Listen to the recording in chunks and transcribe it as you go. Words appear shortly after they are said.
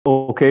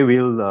Okay,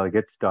 we'll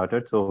get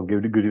started. So,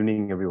 good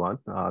evening, everyone.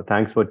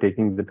 Thanks for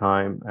taking the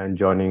time and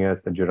joining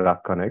us at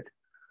Giraffe Connect.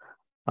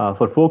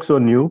 For folks who are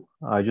new,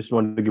 I just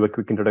want to give a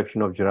quick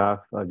introduction of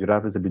Giraffe.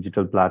 Giraffe is a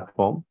digital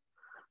platform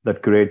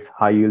that creates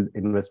high-yield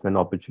investment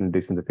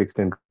opportunities in the fixed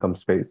income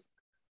space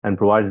and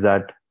provides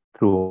that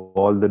through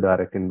all the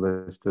direct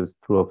investors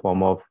through a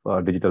form of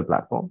digital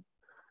platform.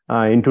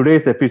 In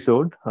today's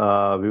episode,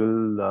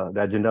 the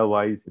agenda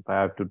wise, if I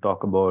have to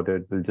talk about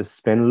it, we'll just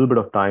spend a little bit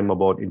of time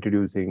about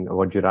introducing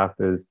what Giraffe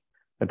is,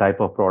 the type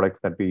of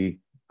products that we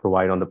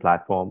provide on the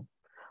platform,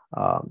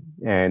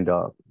 and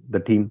the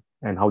team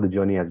and how the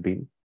journey has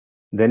been.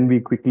 Then we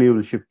quickly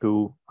will shift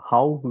to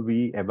how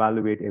we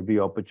evaluate every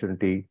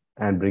opportunity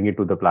and bring it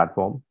to the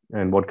platform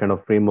and what kind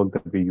of framework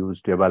that we use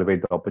to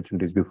evaluate the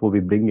opportunities before we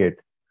bring it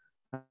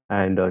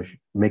and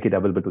make it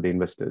available to the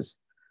investors.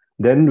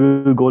 Then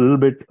we will go a little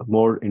bit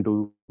more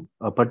into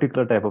a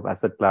particular type of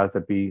asset class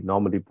that we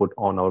normally put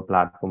on our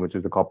platform, which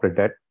is the corporate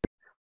debt.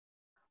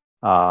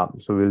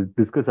 So we'll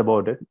discuss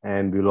about it,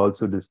 and we'll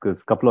also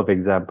discuss a couple of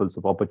examples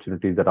of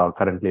opportunities that are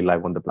currently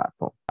live on the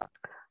platform.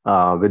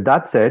 With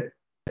that said,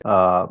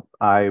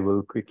 I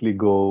will quickly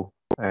go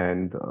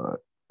and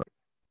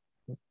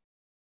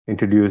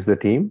introduce the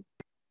team.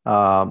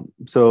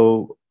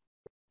 So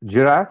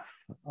Giraffe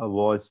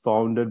was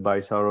founded by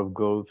Saurav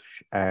Ghosh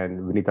and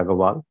Vineet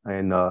Agarwal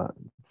in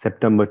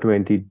September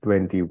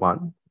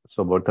 2021,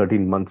 so about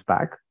 13 months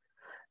back.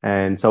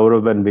 And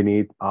Saurav and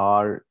Vineet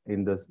are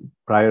in this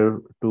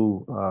prior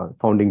to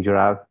founding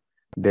Giraffe.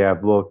 They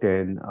have worked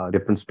in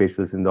different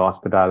spaces in the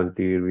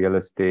hospitality, real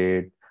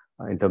estate,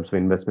 in terms of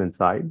investment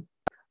side.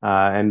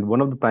 And one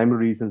of the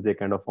primary reasons they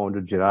kind of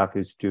founded Giraffe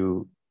is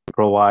to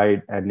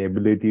provide an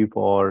ability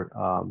for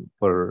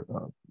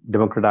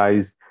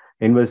democratized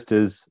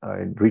investors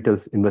and retail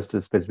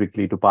investors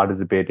specifically to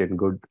participate in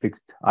good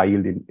fixed high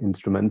yield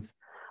instruments,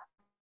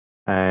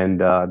 and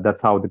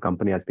that's how the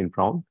company has been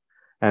found.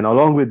 And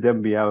along with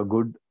them, we have a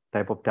good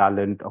type of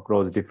talent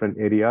across different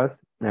areas.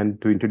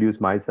 And to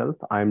introduce myself,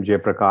 I'm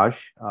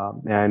Jayaprakash,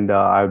 and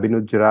I've been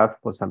with Giraffe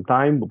for some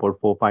time, about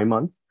 4 or 5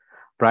 months.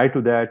 Prior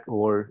to that,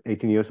 over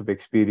 18 years of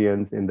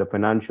experience in the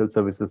financial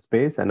services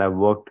space, and I've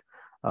worked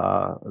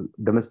uh,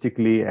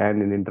 domestically and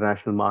in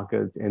international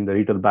markets in the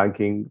retail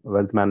banking,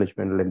 wealth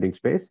management, lending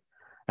space.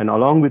 And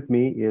along with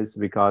me is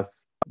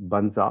Vikas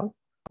Bansal,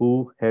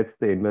 who heads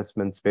the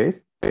investment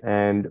space.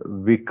 And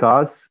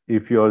Vikas,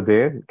 if you're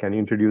there, can you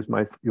introduce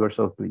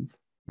yourself, please?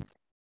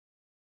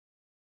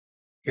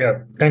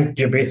 Yeah, thanks,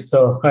 JB.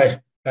 So, hi,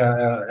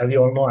 as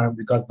you all know, I'm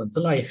Vikas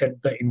Bansal. I head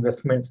the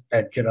investments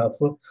at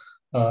Jiraaf.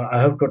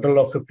 I have total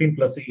of 15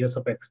 plus years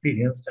of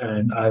experience,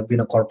 and I've been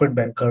a corporate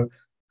banker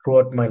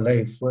throughout my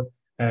life.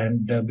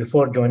 And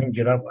before joining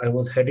Jiraaf, I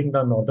was heading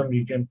the northern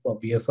region for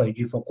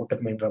BFIG for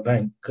Kotak Mahindra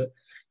Bank.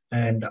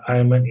 And I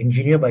am an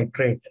engineer by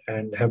trade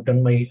and have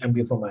done my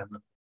MBA from IIM.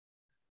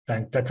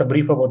 Thanks. That's a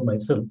brief about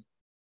myself.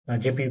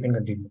 JP, you can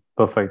continue.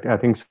 Perfect. I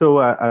think so.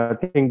 I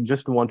think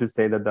just want to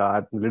say that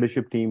the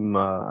leadership team,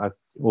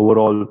 as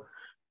overall,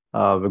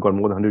 we've got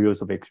more than 100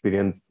 years of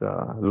experience,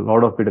 a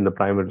lot of it in the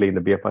primarily in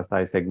the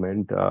BFSI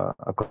segment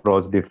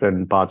across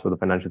different parts of the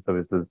financial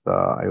services,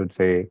 I would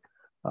say,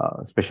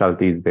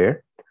 specialties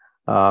there.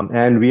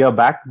 And we are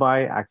backed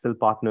by Axel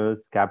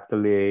Partners,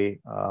 Capital A,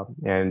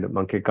 and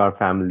Monkey Car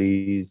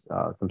families,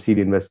 some seed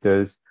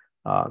investors.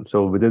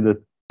 So within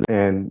the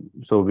and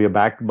so we are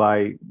backed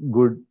by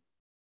good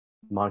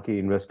marquee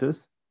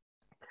investors.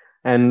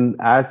 And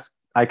as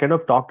I kind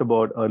of talked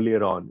about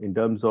earlier on, in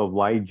terms of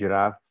why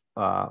Giraffe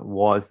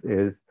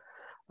is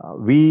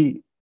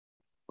we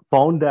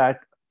found that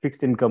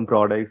fixed income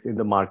products in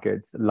the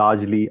markets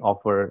largely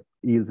offer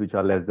yields which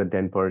are less than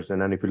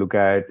 10%. And if you look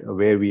at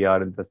where we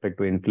are in respect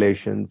to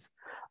inflations,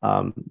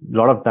 a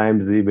lot of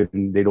times even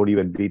they don't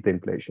even beat the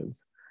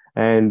inflations.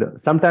 And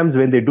sometimes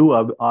when they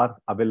are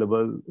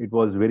available, it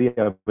was very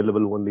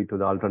available only to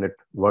the alternate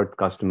worth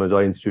customers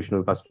or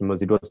institutional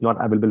customers. It was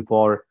not available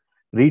for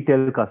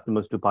retail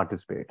customers to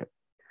participate.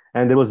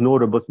 And there was no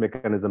robust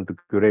mechanism to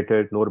curate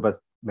it, no robust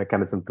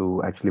mechanism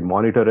to actually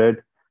monitor it.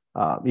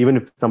 Even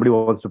if somebody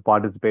wants to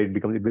participate,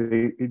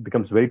 it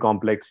becomes very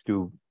complex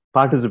to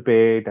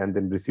participate and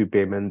then receive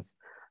payments.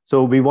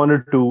 So we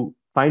wanted to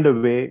find a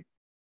way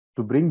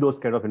to bring those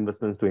kind of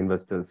investments to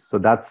investors. So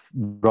that's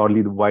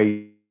broadly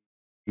why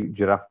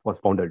Giraffe was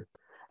founded.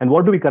 And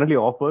what do we currently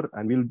offer?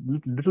 And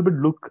we'll little bit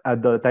look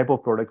at the type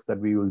of products that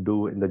we will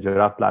do in the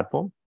Giraffe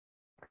platform.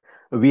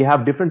 We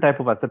have different type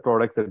of asset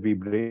products that we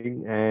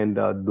bring, and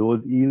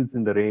those yields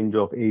in the range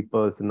of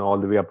 8% all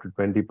the way up to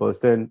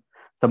 20%.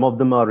 Some of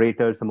them are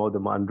rated, some of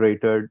them are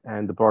unrated,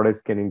 and the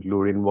products can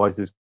include invoice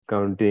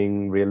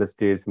discounting, real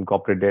estate, some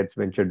corporate debts,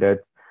 venture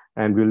debts,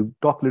 and we'll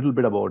talk a little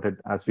bit about it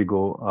as we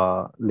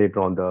go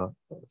later on the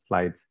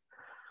slides.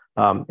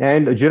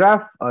 And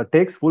Giraffe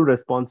takes full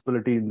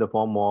responsibility in the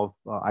form of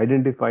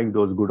identifying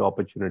those good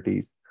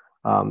opportunities.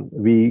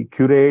 We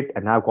curate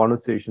and have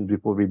conversations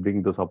before we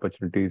bring those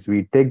opportunities.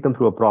 We take them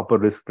through a proper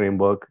risk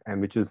framework,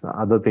 and which is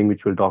another thing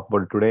which we'll talk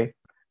about today.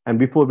 And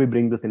before we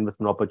bring this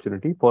investment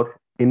opportunity for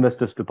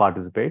investors to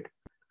participate.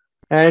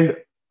 And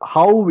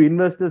how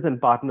investors and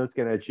partners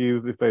can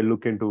achieve, if I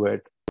look into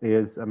it,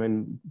 is, I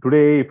mean,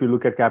 today, if you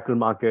look at capital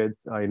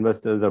markets,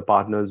 investors or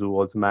partners who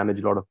also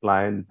manage a lot of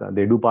clients,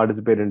 they do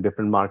participate in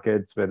different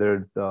markets, whether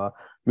it's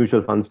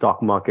mutual funds,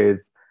 stock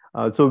markets.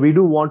 So we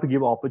do want to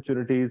give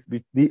opportunities,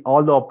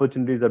 all the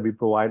opportunities that we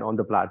provide on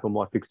the platform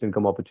or fixed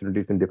income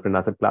opportunities in different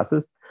asset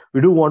classes.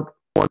 We do want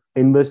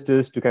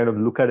investors to kind of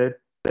look at it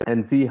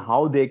and see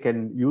how they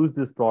can use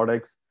these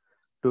products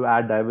to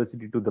add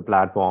diversity to the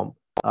platform.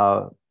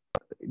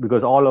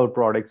 Because all our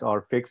products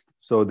are fixed,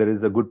 so there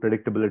is a good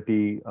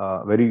predictability.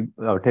 Very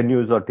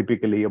tenures are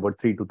typically about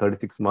 3 to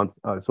 36 months,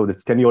 so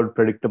this tenure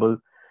predictable.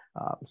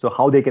 So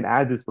how they can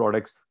add these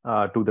products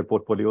to their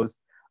portfolios.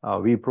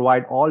 We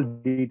provide all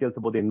details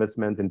about the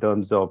investments in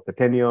terms of the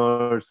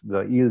tenures,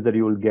 the yields that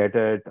you will get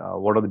it,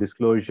 what are the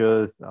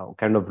disclosures,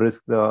 kind of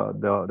risk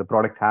the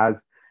product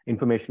has,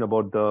 information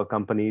about the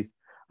companies.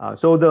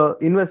 So the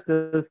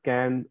investors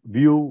can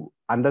view,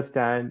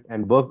 understand,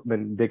 and work.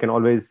 When they can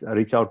always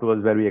reach out to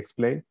us where we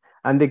explain,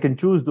 and they can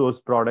choose those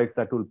products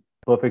that will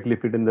perfectly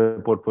fit in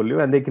the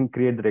portfolio, and they can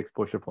create that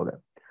exposure for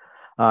them.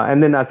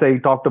 And then, as I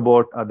talked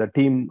about, the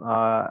team,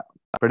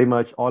 pretty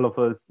much all of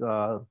us,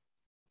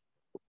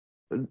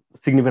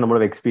 significant amount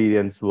of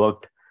experience,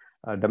 worked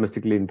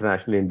domestically,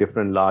 internationally in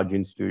different large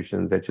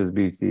institutions,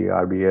 HSBC,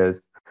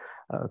 RBS,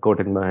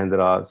 Kotak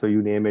Mahindra. So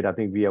you name it, I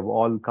think we have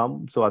all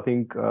come. So I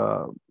think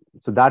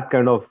so that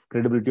kind of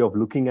credibility of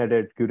looking at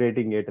it,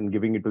 curating it, and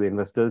giving it to the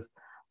investors.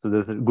 So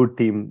there's a good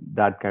team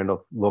that kind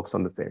of works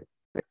on the same.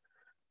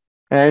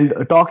 And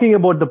talking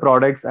about the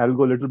products, I'll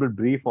go a little bit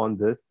brief on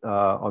this,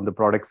 on the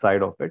product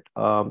side of it.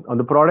 On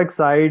the product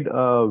side,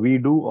 we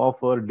do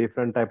offer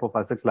different type of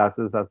asset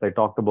classes, as I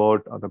talked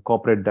about, the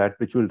corporate debt,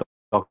 which we'll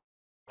talk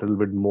a little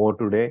bit more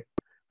today,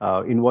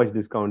 invoice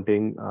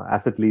discounting,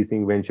 asset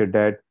leasing, venture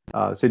debt.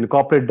 So in the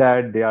corporate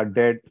debt, they are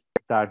debt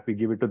that we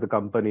give it to the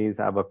companies,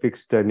 have a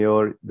fixed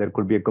tenure. There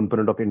could be a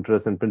component of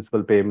interest and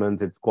principal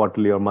payments. It's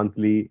quarterly or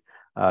monthly.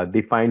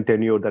 Defined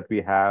tenure that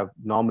we have,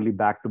 normally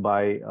backed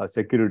by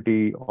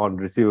security on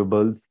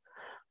receivables,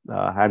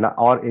 and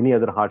or any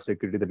other hard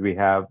security that we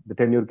have. The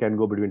tenure can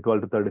go between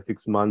 12 to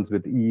 36 months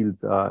with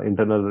yields,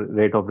 internal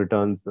rate of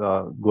returns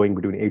going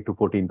between 8 to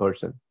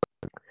 14%.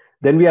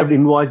 Then we have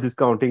invoice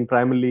discounting,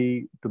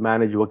 primarily to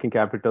manage working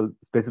capital,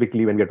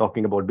 specifically when we're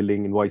talking about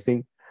billing,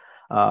 invoicing.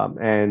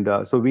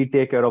 So we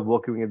take care of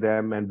working with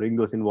them and bring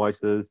those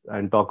invoices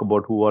and talk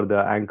about who are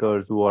the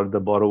anchors, who are the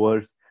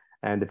borrowers.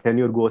 And the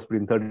tenure goes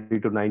between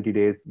 30 to 90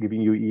 days, giving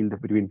you yield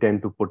between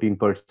 10 to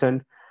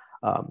 14%.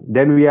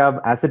 Then we have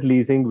asset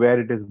leasing, where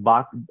it is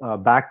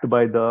backed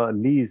by the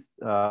lease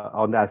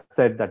on the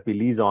asset that we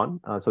lease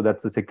on. So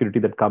that's the security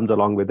that comes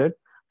along with it.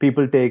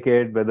 People take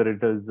it, whether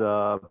it is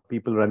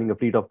people running a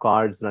fleet of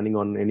cars running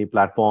on any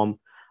platform,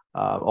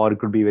 or it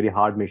could be very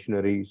hard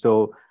machinery.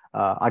 So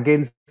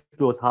against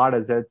those hard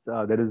assets,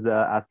 there is the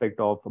aspect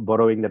of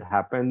borrowing that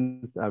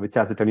happens, which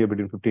has a tenure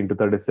between 15 to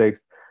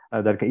 36.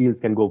 That yields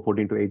can go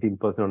 14 to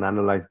 18% on an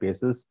annualized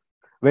basis.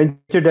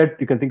 Venture debt,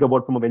 you can think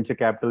about from a venture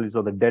capital, is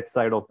on the debt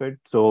side of it.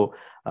 So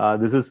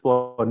this is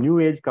for new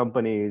age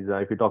companies.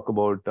 If you talk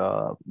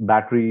about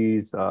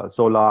batteries,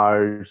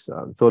 solars,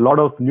 so a lot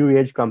of new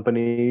age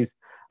companies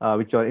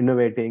which are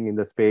innovating in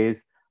the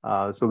space.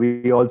 So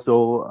we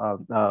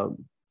also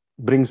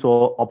bring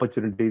so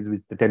opportunities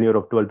with the tenure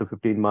of 12 to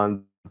 15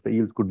 months. The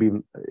yields could be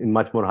in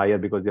much more higher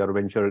because they are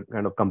venture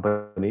kind of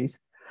companies.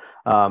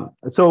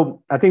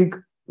 So I think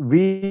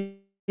we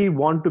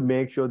want to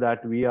make sure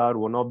that we are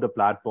one of the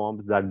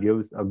platforms that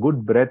gives a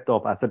good breadth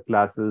of asset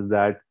classes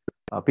that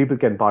people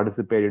can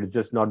participate. It's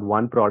just not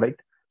one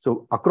product.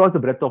 So across the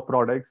breadth of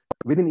products,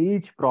 within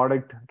each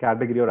product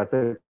category or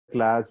asset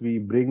class, we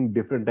bring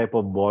different type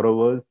of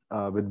borrowers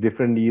with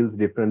different yields,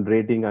 different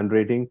rating,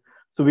 unrating.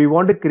 So we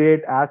want to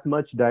create as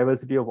much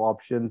diversity of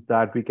options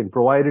that we can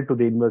provide it to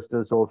the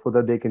investors, so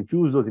that they can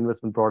choose those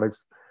investment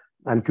products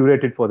and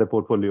curate it for their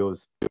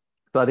portfolios.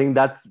 So I think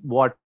that's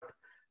what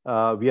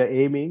we are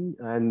aiming,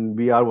 and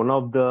we are one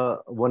of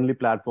the only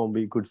platform,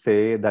 we could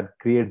say, that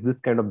creates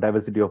this kind of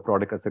diversity of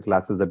product asset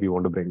classes that we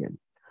want to bring in.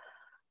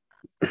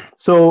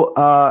 So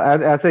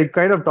as I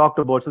kind of talked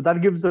about, so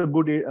that gives a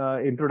good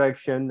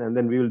introduction, and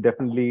then we will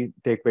definitely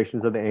take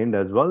questions at the end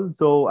as well.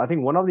 So I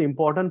think one of the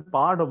important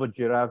part of a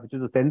Jiraaf, which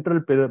is a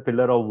central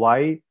pillar of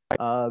why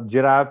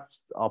Jiraaf's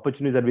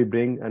opportunities that we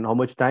bring and how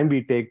much time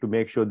we take to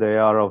make sure they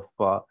are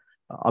of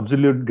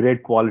absolute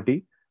great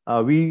quality.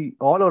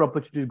 All our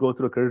opportunities go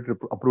through a credit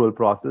approval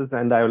process,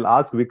 and I will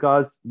ask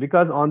Vikas,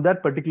 because on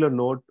that particular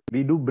note,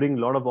 we do bring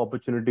a lot of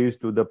opportunities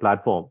to the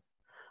platform.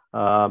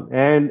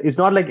 And it's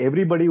not like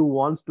everybody who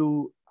wants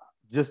to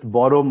just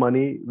borrow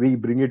money, we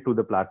bring it to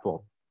the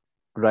platform,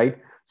 right?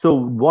 So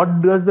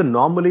what does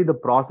normally the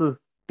process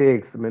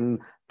takes? I mean,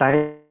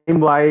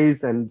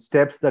 time-wise and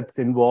steps that's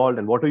involved,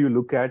 and what do you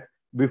look at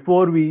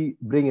before we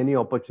bring any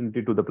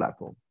opportunity to the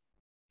platform?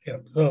 Yeah,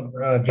 so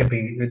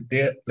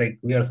JP,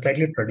 we are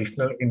slightly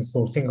traditional in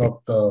sourcing of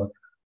the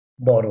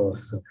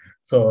borrowers.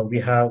 So we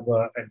have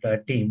a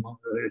team.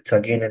 It's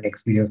again an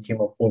experienced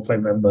team of 4 or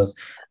 5 members.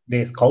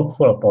 They scout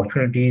for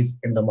opportunities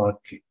in the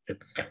market,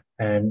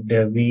 and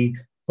we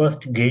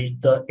first gauge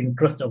the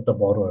interest of the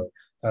borrower.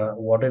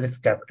 What is its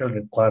capital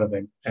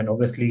requirement? And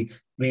obviously,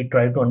 we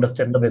try to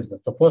understand the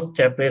business. The first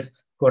step is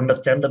to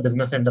understand the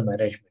business and the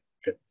management.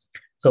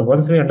 So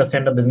once we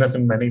understand the business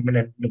and management,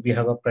 and we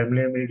have a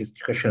preliminary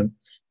discussion,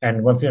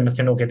 and once we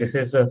understand, okay, this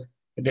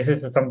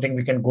is something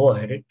we can go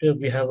ahead.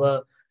 We have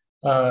a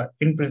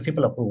in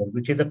principle approval,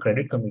 which is a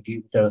credit committee,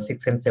 which are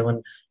 6 and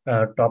 7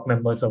 top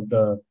members of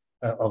the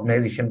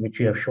organization, which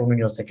you have shown in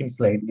your second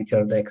slide, which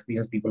are the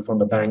experienced people from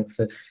the banks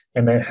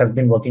and has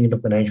been working in the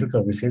financial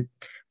services.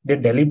 They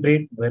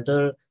deliberate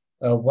whether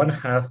one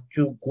has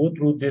to go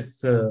through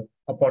this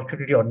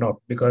opportunity or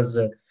not, because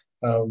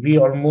we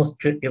almost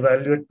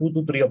evaluate 2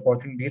 to 3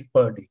 opportunities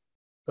per day.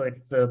 So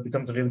it's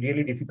becomes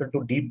really difficult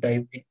to deep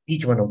dive in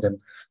each one of them.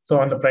 So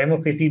on the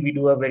prima facie, we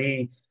do a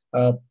very,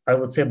 I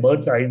would say,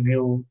 bird's eye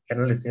view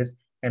analysis.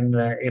 And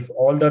if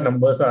all the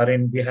numbers are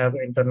in, we have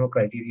internal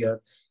criteria.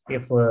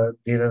 If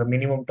there are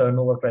minimum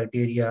turnover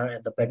criteria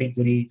and the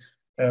pedigree,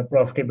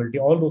 profitability,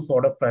 all those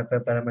sort of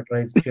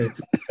parameterized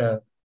uh,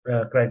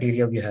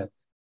 criteria we have.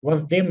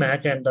 Once they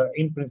match and the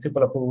in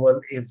principle approval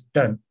is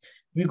done,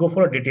 we go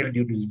for a detailed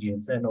due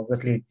diligence. And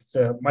obviously, it's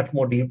much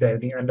more deep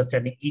diving,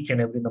 understanding each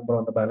and every number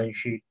on the balance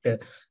sheet,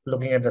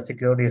 looking at the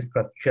security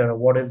structure,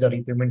 what is the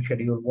repayment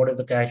schedule, what is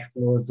the cash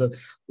flows,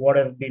 what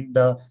has been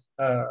the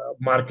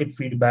market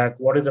feedback,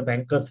 what is the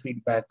banker's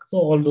feedback. So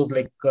all those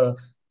like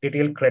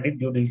detailed credit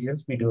due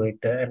diligence, we do it.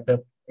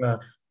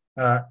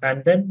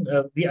 And then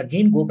we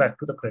again go back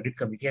to the credit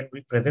committee and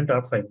we present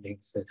our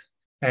findings.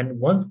 And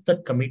once the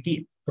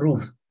committee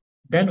approves,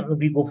 then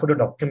we go for the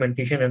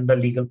documentation and the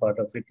legal part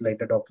of it, like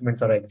the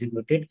documents are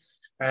executed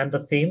and the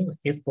same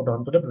is put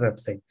onto the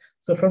website.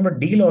 So from a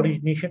deal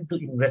origination to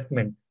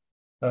investment,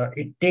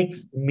 it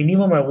takes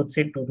minimum, I would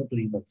say, 2 to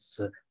 3 months,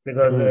 Hmm.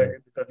 because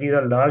these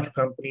are large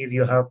companies.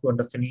 You have to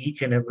understand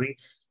each and every,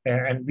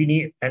 and we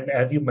need. And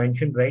as you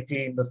mentioned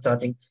rightly in the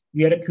starting,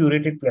 we are a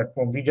curated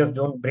platform. We just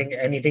don't bring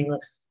anything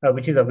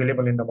which is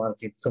available in the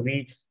market. So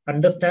we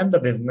understand the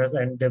business,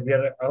 and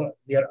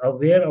we are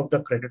aware of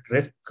the credit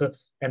risk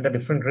and the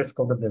different risk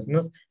of the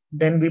business.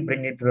 Then we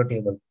bring it to the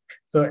table.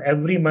 So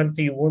every month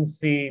you won't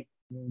see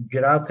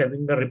Giraffe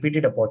having the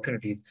repeated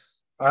opportunities.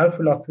 Our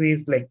philosophy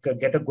is like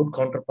get a good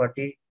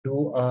counterparty,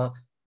 do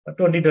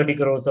 20, 30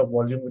 crores of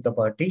volume with the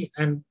party,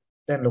 and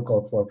then look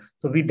out for.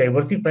 So we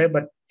diversify,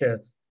 but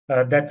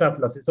that's our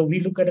philosophy. So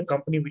we look at a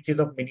company which is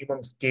of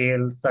minimum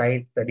scale,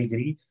 size,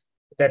 pedigree.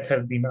 That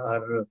has been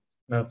our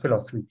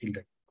philosophy till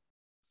then.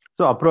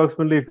 So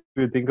approximately, if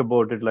you think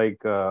about it, like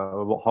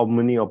how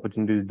many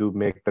opportunities do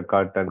make the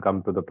cut and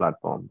come to the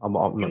platform?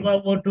 If I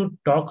were to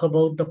talk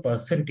about the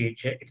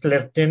percentage, it's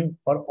less than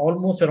or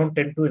almost around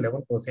 10 to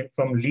 11%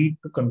 from lead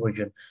to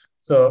conversion.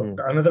 So Hmm.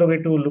 another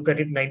way to look at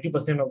it,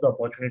 90% of the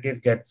opportunities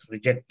gets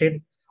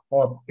rejected,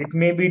 or it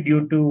may be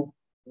due to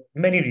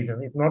many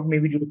reasons. It's not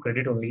maybe due to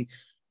credit only.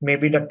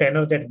 Maybe the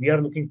tenor that we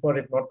are looking for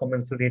is not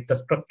commensurate. The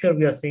structure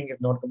we are seeing is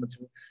not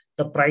commensurate.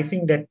 The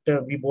pricing that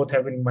we both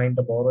have in mind,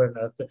 the borrower and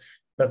us,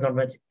 does not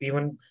match.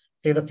 Even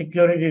say the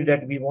security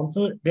that we want.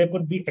 So there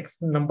could be X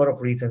number of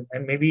reasons,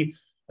 and maybe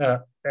uh,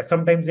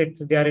 sometimes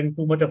it's they are in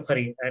too much of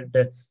hurry, and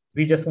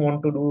we just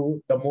want to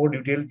do the more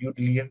detailed due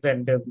diligence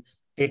and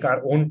take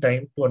our own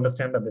time to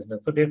understand the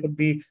business. So there could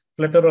be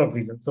plethora of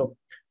reasons. So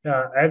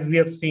as we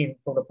have seen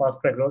from the past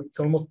track record, it's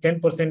almost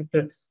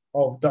 10%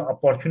 of the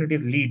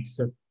opportunities leads,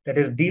 that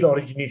is deal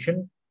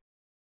origination,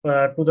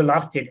 to the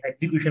last stage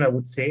execution. I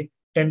would say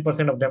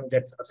 10% of them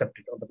gets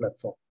accepted on the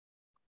platform.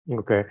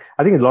 Okay.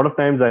 I think a lot of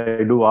times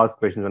I do ask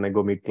questions when I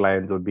go meet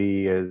clients would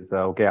be is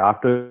okay,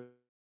 after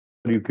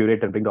you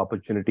curate and bring the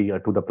opportunity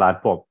to the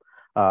platform,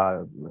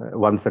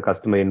 once the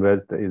customer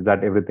invests, is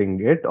that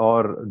everything it,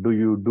 or do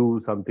you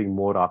do something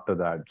more after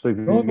that? So if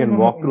you can No,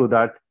 walk no, no, through no,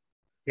 that. no.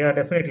 Yeah,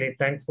 definitely.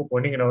 Thanks for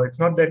pointing it out. It's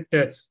not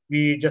that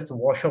we just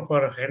wash off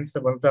our hands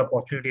once the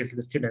opportunity is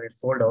listed and it's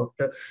sold out.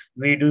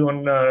 We do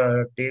on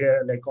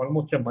data, like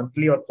almost a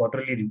monthly or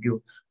quarterly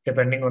review,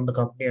 depending on the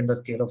company and the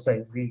scale of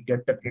size. We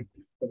get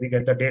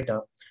the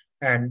data,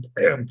 and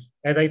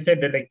as I said,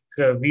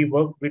 we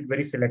work with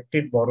very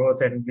selected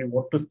borrowers and we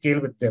want to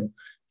scale with them.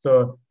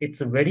 So it's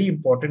very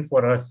important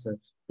for us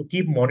to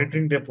keep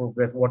monitoring their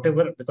progress,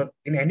 whatever, because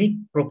in any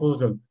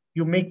proposal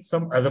you make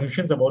some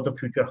assumptions about the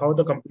future, how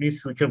the company's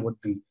future would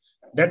be.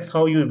 That's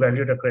how you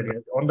evaluate a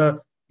credit. On the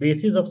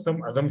basis of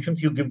some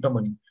assumptions, you give the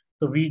money.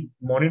 So we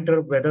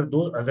monitor whether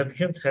those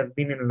assumptions have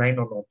been in line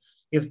or not.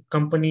 Is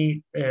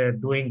company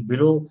doing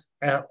below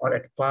or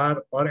at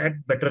par or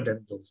at better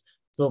than those?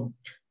 So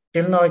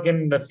till now, I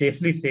can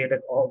safely say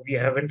that we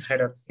haven't had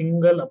a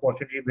single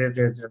opportunity where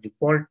there's a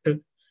default,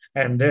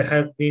 and there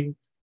has been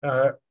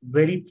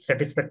very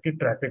satisfactory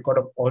track record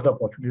of all the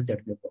opportunities that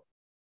we have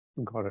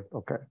got. Got it.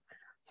 Okay.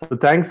 So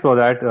thanks for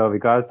that,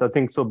 Vikas. I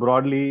think so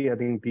broadly, I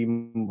think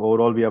team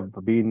overall,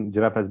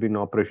 Giraffe has been in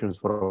operations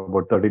for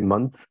about 13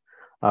 months.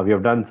 We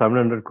have done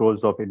 700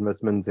 crores of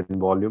investments in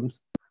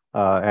volumes.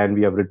 and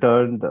we have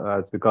returned,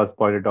 as Vikas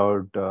pointed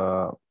out.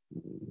 I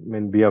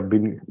mean, we have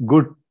been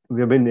good. We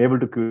have been able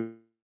to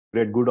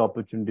curate good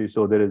opportunities,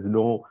 so there is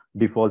no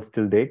defaults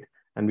till date,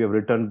 and we have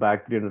returned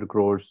back 300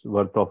 crores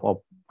worth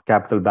of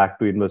capital back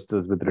to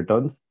investors with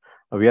returns.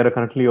 We are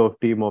currently a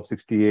team of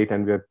 68,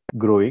 and we are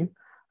growing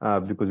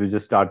because we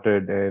just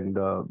started, and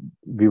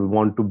we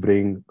want to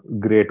bring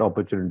great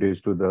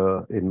opportunities to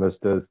the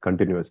investors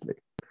continuously.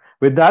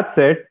 With that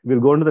said, we'll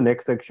go into the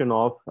next section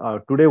of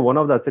today. One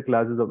of the asset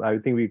classes of, I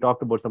think we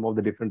talked about some of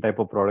the different type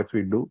of products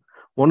we do.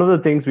 One of the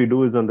things we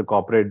do is on the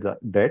corporate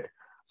debt.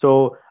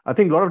 So I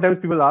think a lot of times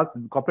people ask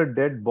corporate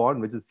debt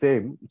bond, which is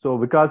same. So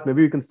Vikas,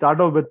 maybe you can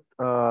start off with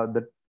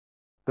the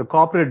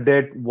corporate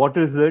debt. What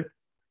is it?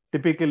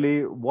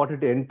 Typically, what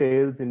it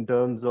entails in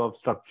terms of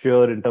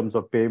structure, in terms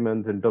of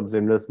payments, in terms of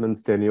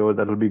investments, tenure.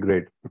 That will be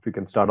great if we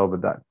can start off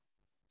with that.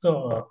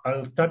 So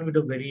I'll start with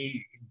a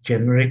very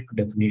generic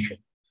definition.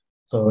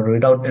 So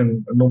without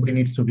and nobody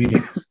needs to read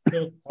it.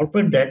 So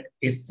corporate debt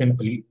is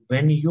simply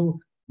when you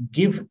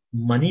give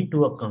money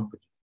to a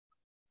company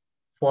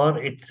for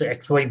its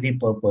XYZ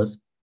purpose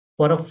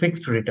for a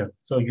fixed return.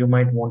 So you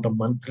might want a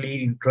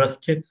monthly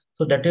interest.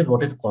 So that is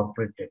what is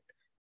corporate debt.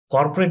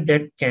 Corporate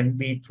debt can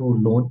be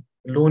through loan.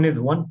 Loan is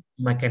one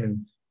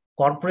mechanism.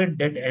 Corporate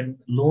debt and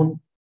loan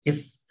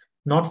is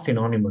not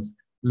synonymous.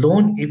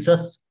 Loan is a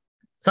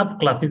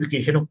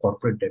sub-classification of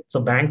corporate debt. So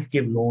banks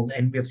give loans,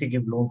 NBFC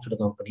give loans to the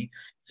company.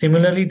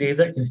 Similarly, there is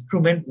an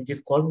instrument which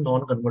is called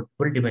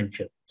non-convertible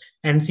debenture,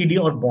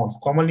 NCD or bonds,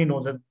 commonly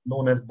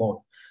known as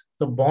bonds.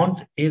 So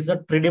bonds is a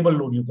tradable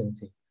loan, you can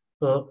say.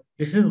 So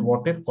this is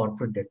what is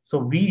corporate debt. So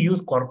we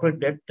use corporate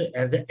debt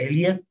as an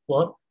alias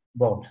for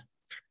bonds,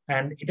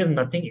 and it is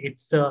nothing.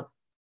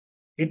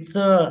 It's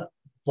a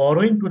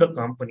borrowing to the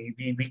company.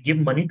 We give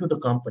money to the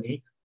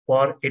company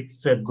for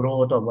its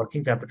growth or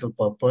working capital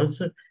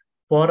purpose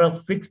for a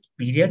fixed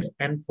period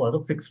and for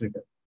a fixed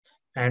return.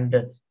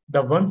 And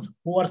the ones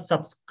who are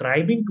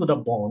subscribing to the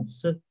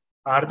bonds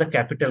are the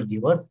capital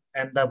givers,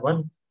 and the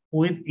one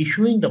who is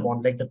issuing the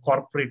bond, like the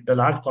corporate, the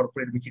large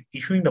corporate which is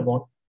issuing the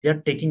bond, they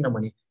are taking the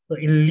money. So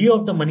in lieu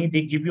of the money,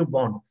 they give you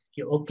bond.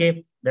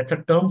 Okay, that's a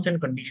terms and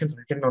conditions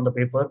written on the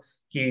paper,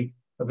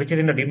 which is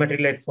in a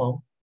dematerialized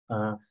form.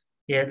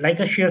 Yeah, like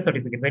a share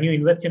certificate. When you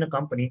invest in a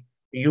company,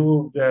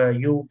 you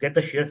get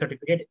the share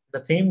certificate. The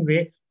same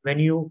way, when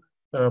you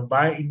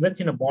buy invest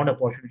in a bond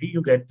opportunity,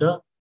 you get the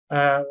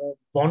uh,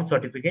 bond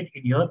certificate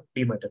in your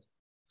demat.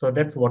 So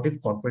that's what is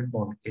corporate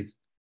bond is.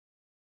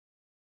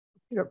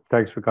 Yep.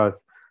 Thanks, Vikas.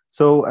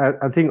 So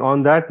I think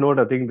on that note,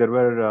 I think there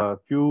were a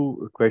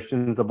few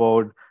questions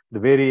about the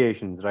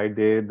variations, right?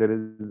 There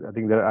is, I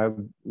think there are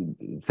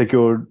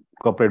secured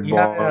corporate bond,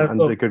 Yeah,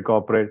 unsecured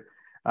corporate.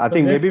 I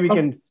think maybe there's we a lot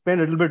can of spend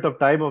a little bit of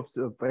time of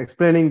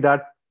explaining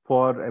that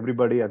for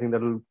everybody. I think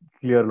that will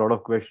clear a lot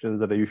of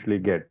questions that I usually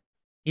get.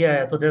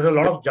 Yeah, so there's a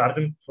lot of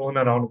jargon thrown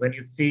around when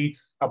you see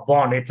a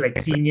bond. It's like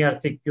senior,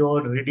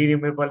 secured,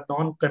 redeemable,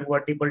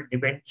 non-convertible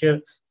debenture.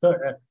 So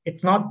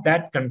it's not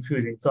that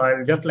confusing. So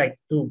I'll just like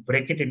to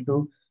break it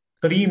into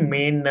three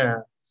main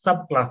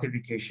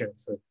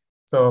sub-classifications.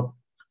 So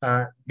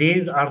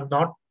these are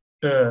not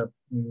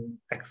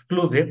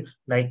exclusive.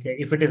 Like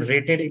if it is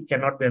rated, it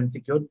cannot be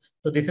unsecured.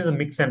 So this is a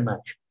mix and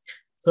match.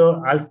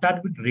 So I'll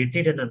start with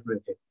rated and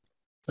unrated.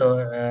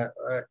 So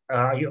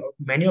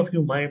many of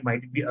you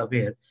might be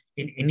aware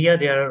in India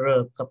there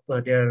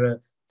are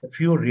a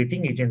few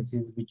rating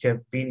agencies which have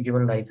been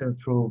given license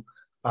through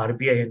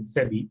RBI and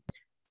SEBI.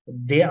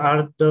 They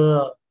are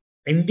the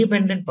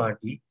independent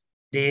party.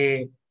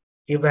 They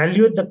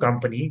evaluate the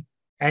company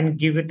and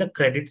give it a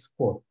credit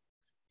score,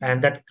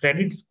 and that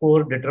credit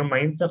score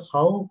determines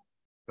how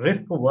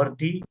risk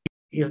worthy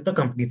is the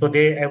company. So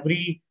they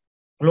every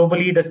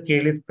globally the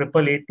scale is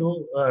triple A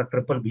to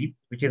triple B,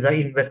 which is an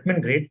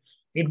investment grade.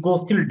 It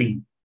goes till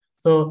D.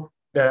 So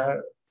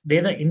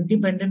there's an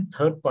independent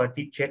third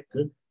party check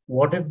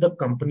what is the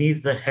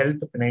company's health,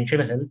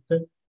 financial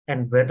health,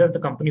 and whether the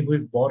company who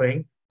is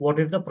borrowing, what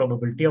is the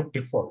probability of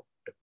default.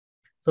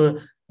 So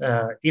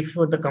if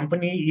the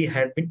company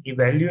has been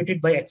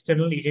evaluated by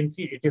external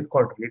agency, it is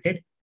called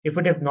rated. If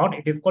it is not,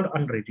 it is called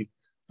unrated.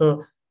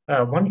 So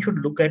one should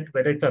look at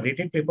whether it's a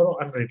rated paper or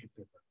unrated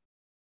paper.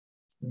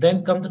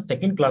 Then comes the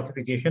second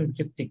classification, which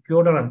is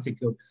secured or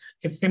unsecured.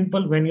 It's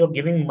simple when you're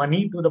giving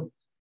money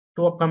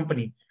to a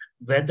company,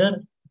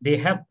 whether they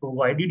have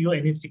provided you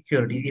any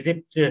security. Is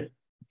it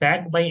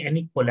backed by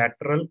any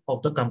collateral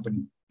of the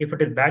company? If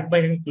it is backed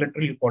by any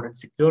collateral, you call it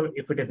secure.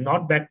 If it is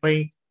not backed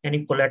by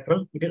any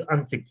collateral, it is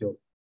unsecured.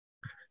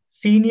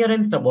 Senior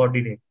and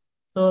subordinate.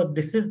 So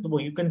this is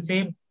what you can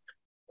say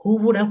who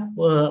would have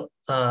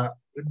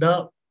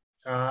the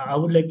I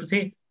would like to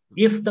say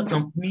if the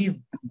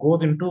company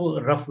goes into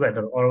rough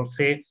weather or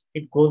say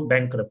it goes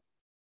bankrupt,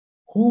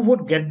 who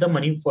would get the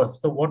money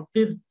first? So what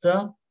is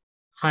the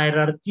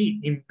hierarchy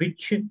in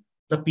which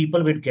the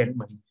people will get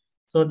money?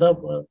 So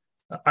the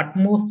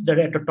utmost that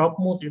at the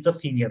topmost is the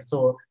senior.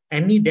 So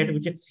any debt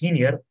which is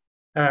senior,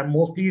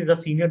 mostly the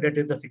senior debt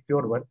is the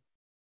secured one.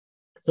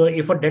 So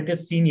if a debt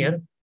is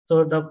senior,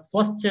 so the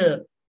first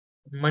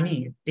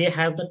money, they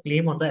have the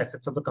claim on the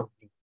assets of the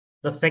company.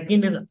 The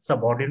second is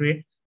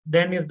subordinate,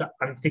 then is the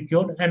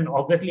unsecured, and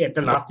obviously at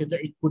the last is the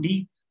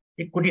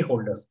equity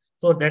holders.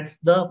 So that's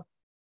the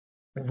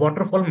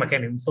waterfall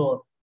mechanism.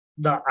 So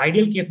the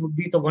ideal case would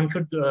be the one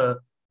should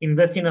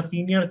invest in a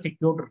senior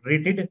secured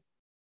rated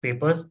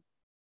papers.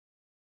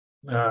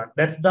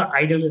 That's the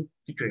ideal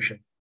situation.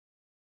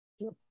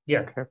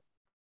 Yeah. Okay.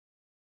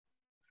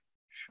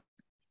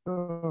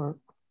 Sure.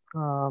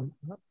 Um,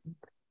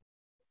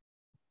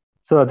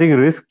 so I think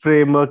risk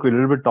framework we a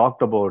little bit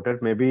talked about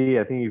it. Maybe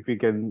I think if we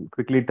can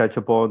quickly touch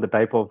upon the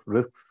type of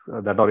risks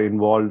that are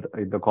involved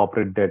in the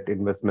corporate debt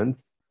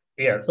investments.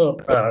 Yeah. So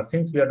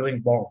since we are doing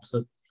bonds,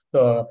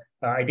 so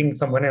I think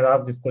someone has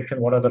asked this question: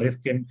 what are the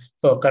risks in?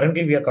 So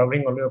currently we are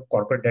covering only of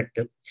corporate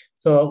debt.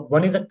 So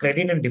one is a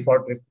credit and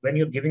default risk. When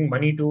you're giving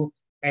money to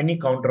any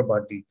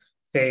counterparty,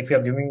 say if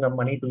you're giving the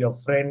money to your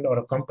friend or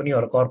a company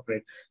or a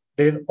corporate,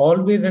 there is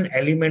always an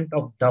element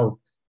of doubt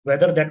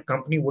whether that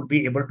company would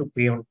be able to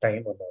pay on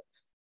time or not.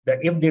 That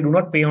if they do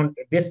not pay on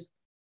this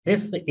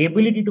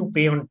ability to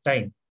pay on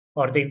time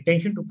or the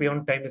intention to pay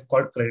on time is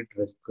called credit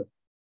risk.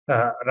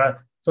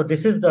 So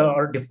this is the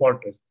our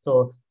default risk.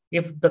 So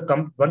if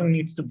one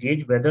needs to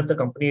gauge whether the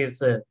company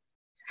is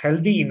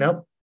healthy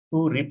enough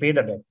to repay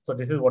the debt. So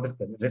this is what is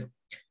credit risk.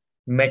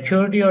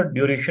 Maturity or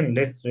duration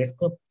risk.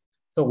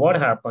 So what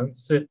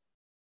happens?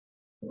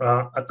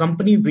 A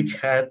company which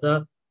has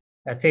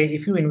say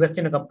if you invest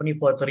in a company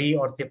for 3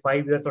 or say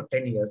 5 years or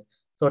 10 years,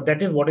 so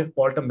that is what is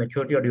called a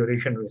maturity or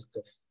duration risk.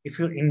 If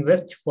you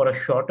invest for a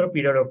shorter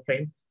period of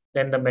time,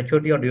 then the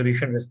maturity or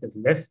duration risk is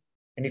less.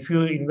 And if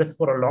you invest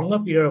for a longer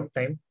period of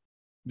time,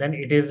 then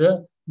it is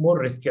a more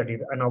riskier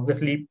deal. And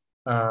obviously,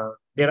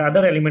 there are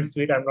other elements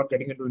to it. I'm not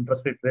getting into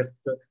interest rate risk,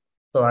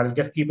 so I'll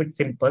just keep it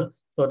simple.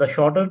 So the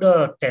shorter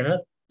the tenor,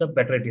 the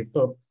better it is.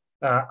 So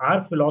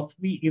our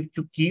philosophy is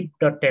to keep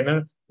the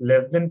tenor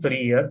less than 3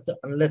 years,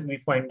 unless we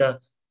find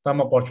some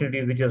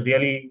opportunity which is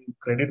really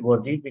credit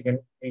worthy.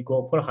 We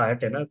go for higher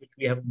tenor, which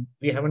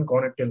we haven't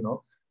gone it till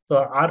now.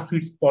 So our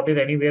sweet spot is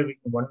anywhere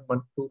between 1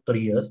 month to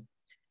 3 years.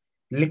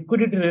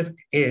 Liquidity risk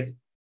is,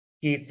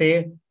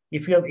 say,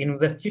 if you have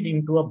invested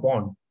into a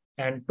bond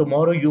and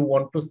tomorrow you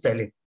want to sell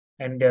it,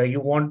 and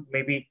you want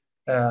maybe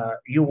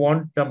you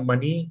want the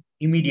money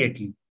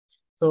immediately.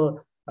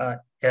 So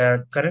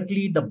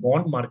currently the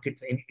bond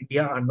markets in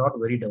India are not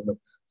very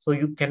developed, so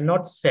you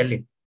cannot sell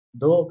it.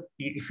 Though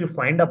if you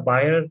find a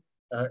buyer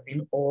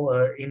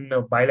in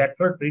a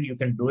bilateral trade, you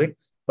can do it.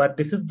 But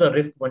this is the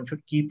risk one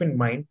should keep in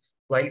mind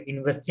while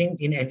investing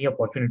in any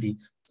opportunity.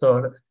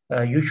 So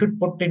you should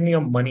put in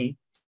your money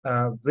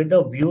with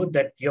a view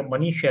that your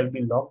money shall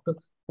be locked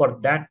for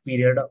that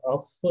period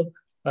of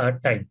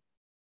time.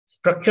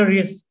 Structure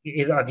is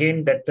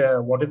again that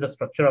what is the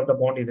structure of the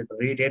bond? Is it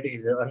rated?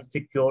 Is it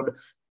unsecured?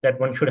 That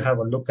one should have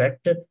a look at,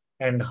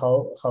 and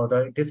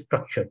it is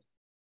structured.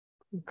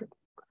 Okay.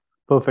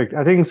 Perfect.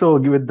 I think so.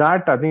 With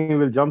that, I think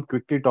we'll jump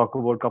quickly talk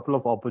about a couple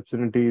of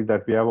opportunities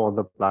that we have on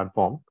the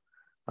platform.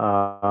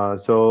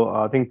 So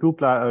I think two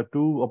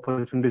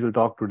opportunities we'll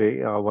talk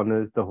today. One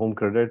is the home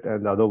credit,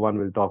 and the other one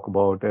we'll talk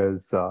about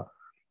is the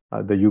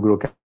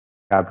Ugro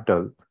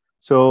Capital.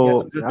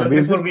 So Yeah, so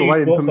we'll just just before provide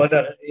we go information.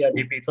 further, yeah,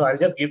 DP. So I'll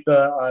just give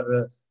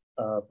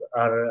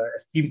our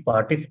esteemed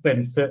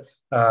participants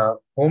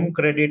home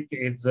credit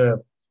is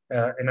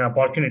an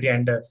opportunity,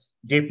 and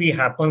JP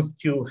happens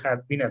to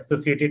have been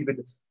associated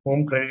with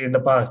home credit in the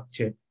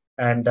past,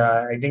 and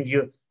I think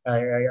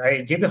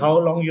JP, how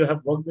long you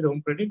have worked with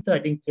home credit? I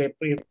think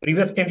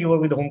previous time you were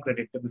with home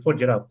credit before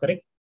Jiraaf,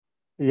 correct?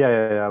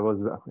 Yeah. I was,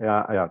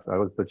 yes, I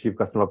was the chief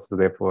customer officer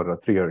there for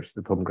 3 years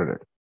with home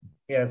credit.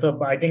 Yeah,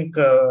 so I think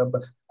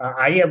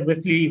I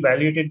obviously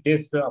evaluated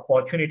this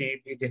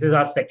opportunity. This is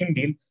our second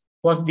deal.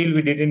 First deal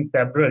we did in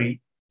February,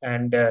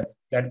 and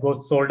that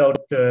goes sold out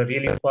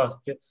really fast.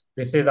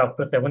 This is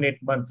after 7,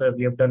 8 months.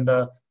 We have done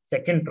the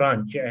second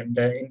tranche, and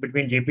in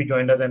between JP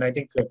joined us, and I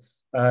think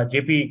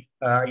JP,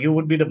 you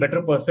would be the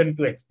better person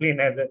to explain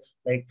as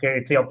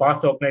it's your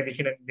past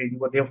organization, and you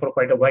were there for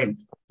quite a while.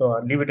 So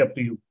I'll leave it up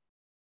to you.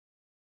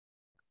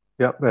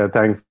 Yeah,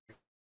 thanks,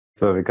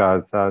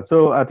 Vikas.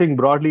 So I think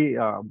broadly,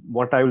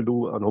 what I will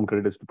do on home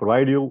credit is to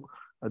provide you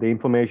the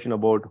information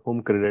about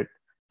home credit,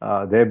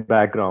 their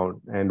background,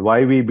 and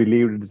why we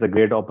believe it is a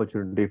great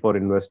opportunity for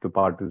investors to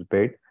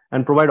participate,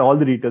 and provide all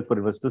the details for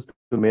investors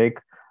to make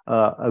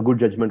a good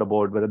judgment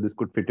about whether this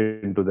could fit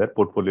into their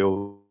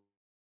portfolio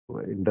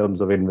in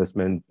terms of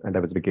investments and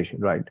diversification,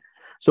 right?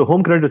 So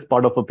home credit is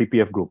part of a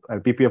PPF group,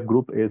 and PPF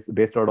group is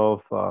based out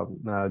of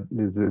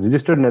is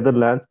registered in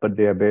Netherlands, but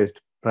they are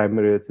based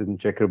primarily in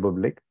Czech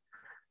Republic.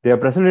 They are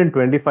present in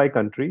 25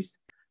 countries.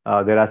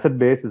 Their asset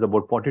base is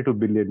about 42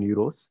 billion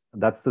euros.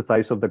 That's the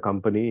size of the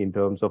company in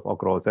terms of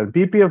across. And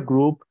PPF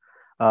Group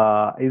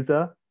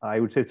I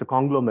would say it's a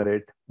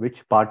conglomerate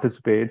which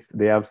participates.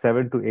 They have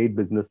 7 to 8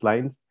 business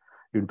lines.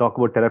 You talk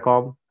about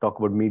telecom, talk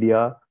about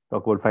media,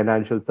 talk about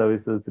financial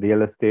services,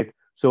 real estate.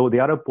 So they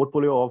are a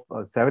portfolio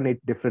of 7,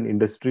 8 different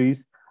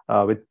industries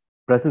with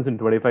presence in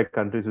 25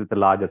 countries with a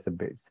large asset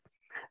base.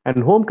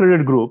 And Home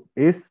Credit Group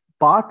is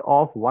part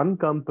of one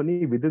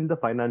company within the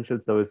financial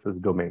services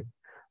domain.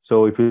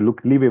 So if you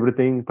leave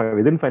everything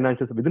within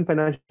financial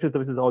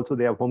services, also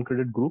they have Home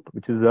Credit Group,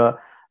 which is a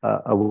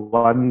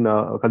one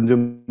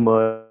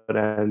consumer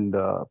and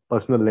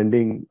personal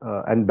lending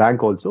and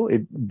bank also.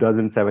 It does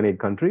in 7, 8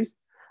 countries.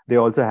 They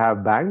also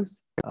have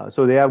banks.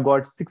 So they have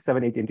got 6,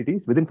 7, 8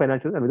 entities within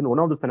financial, and within one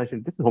of those financial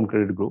entities is Home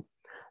Credit Group.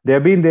 They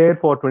have been there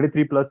for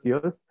 23 plus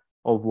years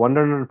of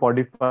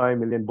 145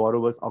 million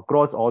borrowers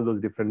across all those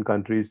different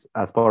countries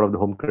as part of the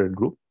Home Credit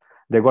Group.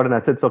 They've got an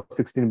assets of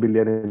 16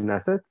 billion in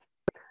assets.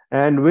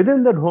 And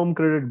within that Home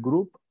Credit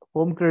Group,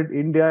 Home Credit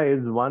India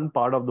is one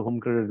part of the Home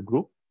Credit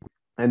Group.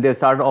 And they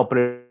started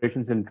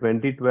operations in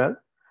 2012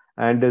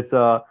 and is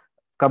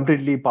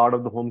completely part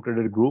of the Home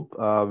Credit Group.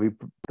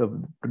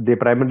 They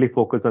primarily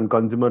focus on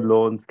consumer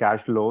loans,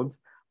 cash loans,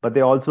 but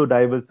they also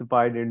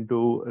diversified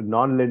into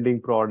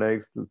non-lending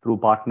products through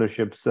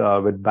partnerships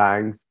with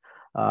banks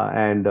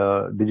and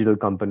digital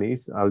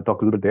companies. I'll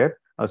talk a little bit there.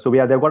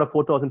 They've got a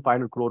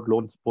 4,500 crore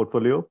loans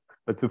portfolio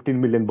with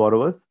 15 million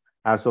borrowers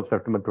as of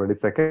September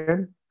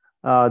 22nd.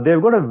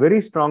 They've got a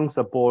very strong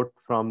support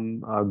from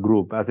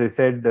group. As I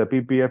said, the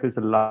PPF is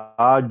a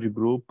large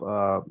group,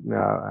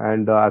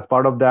 and as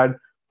part of that,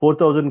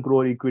 4,000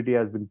 crore equity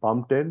has been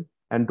pumped in,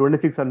 and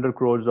 2,600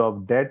 crores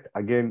of debt,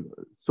 again,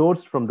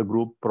 sourced from the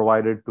group,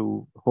 provided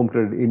to Home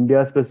Credit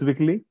India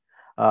specifically.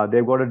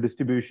 They've got a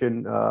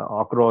distribution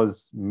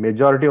across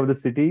majority of the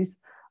cities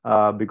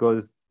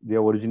because they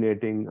are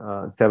originating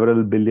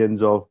several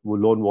billions of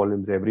loan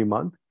volumes every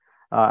month.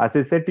 As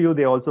I said to you,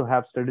 they also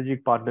have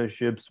strategic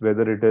partnerships,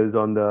 whether it is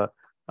on the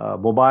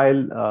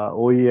mobile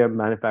OEM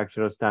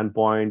manufacturer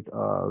standpoint,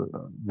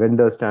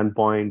 vendor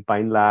standpoint,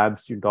 Pine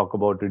Labs, you talk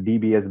about the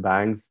DBS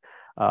banks,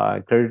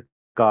 credit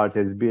cards,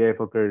 SBI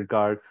for credit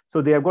cards.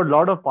 So they have got a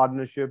lot of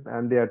partnership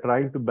and they are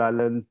trying to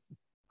balance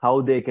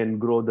how they can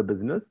grow the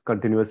business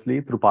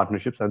continuously through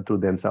partnerships and through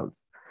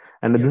themselves.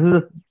 And Yeah.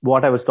 this is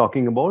what I was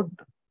talking about.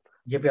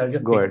 JP, I'll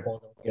just Go take a ahead,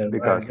 pause out here.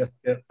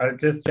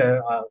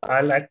 Vikas.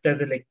 I'll act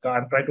as a, like,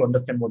 I'm trying to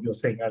understand what you're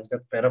saying. I'll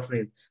just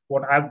paraphrase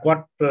what I've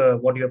got,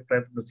 what you're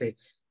trying to say.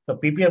 The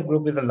PPF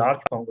Group is a large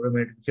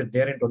conglomerate which is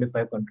there in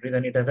 25 countries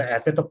and it has an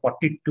asset of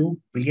 42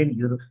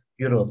 billion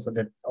euros. So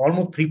that's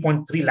almost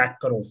 3.3 lakh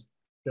crores.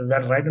 Is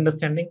that right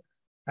understanding?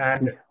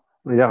 And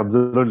Yeah,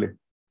 absolutely.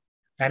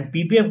 and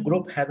PPF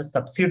Group has a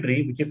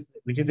subsidiary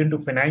which is into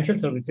financial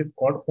services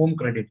called Home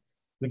Credit,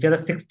 which has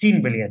a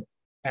 16 billion,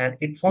 and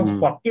it forms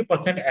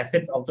 40%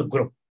 assets of the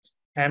group.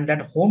 And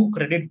that Home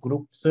Credit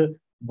Group's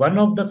one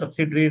of the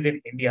subsidiaries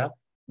in India,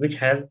 which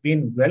has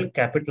been well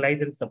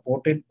capitalized and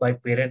supported by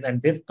parents,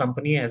 and this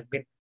company has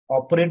been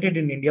operated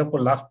in India for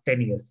last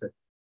 10 years.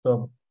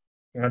 So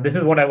this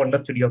is what I've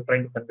understood you're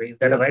trying to convey. Is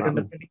that a Yep. right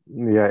understanding?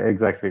 Yeah,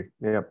 exactly.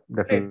 Yep,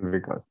 Great. definitely,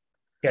 Vikas.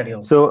 Carry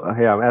on. So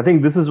yeah, I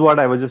think this is what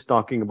I was just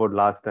talking about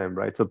last time,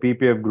 right? So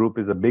PPF Group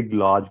is a big,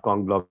 large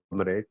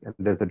conglomerate, and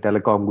there's a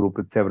telecom group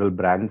with several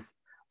brands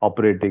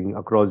operating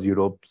across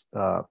Europe.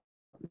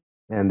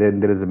 And then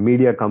there is a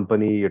media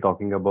company. You're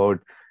talking about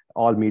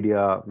all media.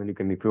 I mean,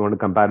 if you want a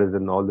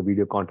comparison, all the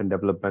video content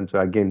development. So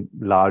again,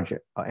 large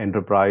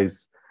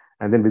enterprise.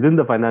 And then within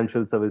the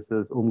financial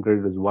services, Home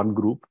Credit is one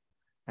group.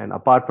 And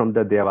apart from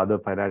that, they have other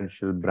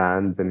financial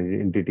brands and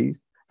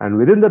entities. And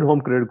within that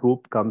Home Credit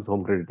Group comes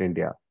Home Credit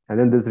India. And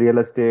then there's real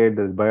estate,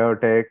 there's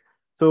biotech.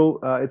 So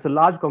it's a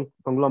large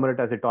conglomerate,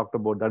 as I talked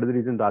about. That is the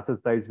reason the asset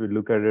size, we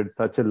look at it,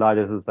 such a large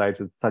asset size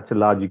with such a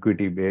large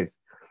equity base.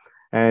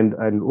 And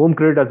Home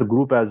Credit as a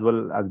group as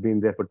well has been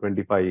there for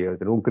 25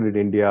 years, and Home Credit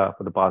India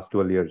for the past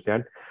 12 years.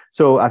 And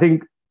so I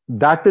think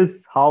that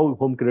is how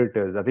Home Credit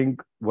is. I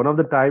think one of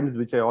the times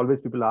which I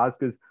always people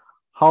ask is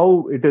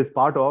how it is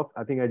part of.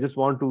 I think I just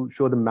want to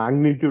show the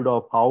magnitude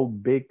of how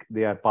big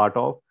they are part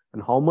of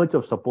and how much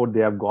of support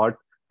they have got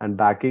and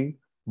backing,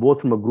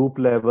 both from a group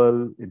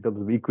level in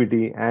terms of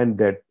equity and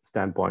debt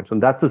standpoint. So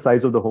that's the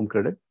size of the Home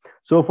Credit.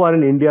 So far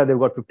in India, they've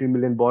got 15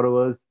 million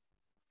borrowers.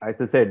 As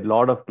I said, a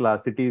lot of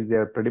class cities, they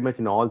are pretty much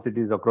in all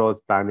cities across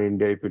pan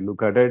India. If you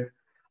look at it,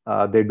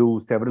 they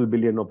do several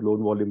billion of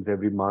loan volumes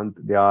every month.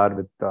 They are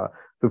with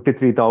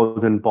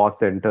 53,000 POS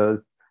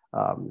centers.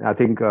 I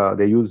think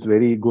they use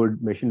very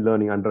good machine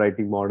learning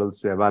underwriting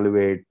models to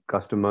evaluate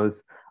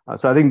customers.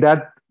 So I think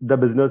that the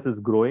business is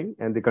growing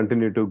and they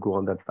continue to grow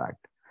on that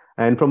fact.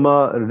 And from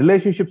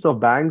relationships of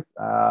banks,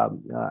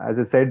 as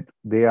I said,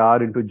 they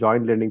are into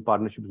joint lending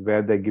partnerships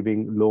where they're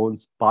giving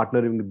loans,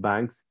 partnering with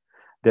banks.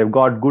 They've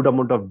got good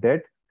amount of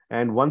debt.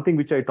 And one thing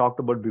which I talked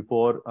about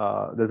before,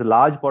 there's a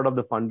large part of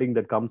the funding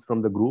that comes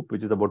from the group,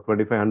 which is about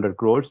 2,500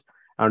 crores.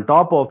 On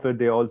top of it,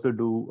 they also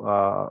do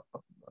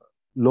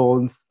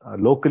loans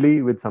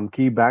locally with some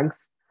key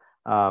banks.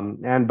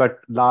 But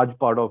large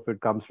part of it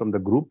comes from the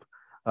group.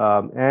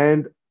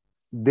 And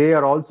they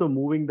are also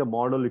moving the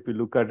model. If you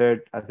look at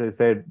it, as I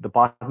said, the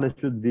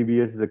partnership with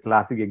DBS is a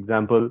classic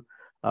example.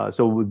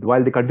 So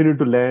while they continue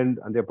to lend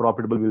and they're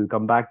profitable, we'll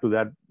come back to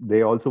that.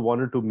 They also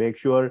wanted to make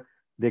sure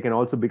they can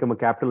also become a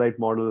capital light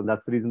model. And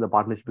that's the reason the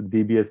partnership with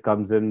DBS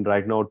comes in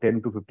right now.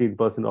 10 to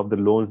 15% of the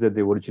loans that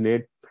they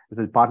originate is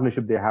a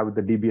partnership they have with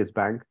the DBS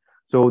bank.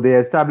 So they're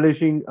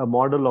establishing a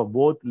model of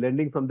both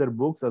lending from their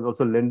books and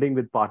also lending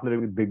with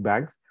partnering with big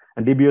banks.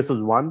 And DBS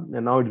was one,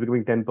 and now it's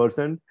becoming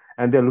 10%.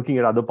 And they're looking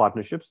at other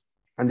partnerships.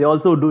 And they're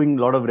also doing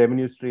a lot of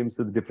revenue streams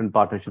with different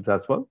partnerships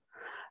as well.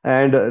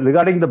 And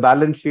regarding the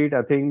balance sheet,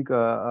 I think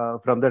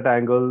from that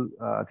angle,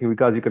 I think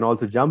because you can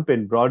also jump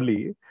in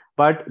broadly,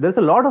 but there's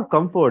a lot of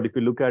comfort if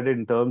you look at it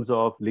in terms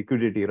of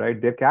liquidity,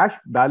 right? Their cash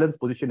balance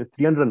position is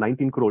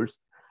 319 crores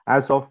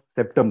as of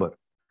September.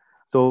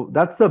 So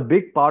that's a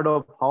big part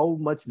of how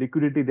much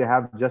liquidity they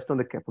have just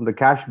on from the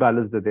cash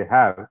balance that they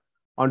have.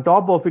 On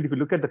top of it, if you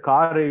look at the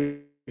CAR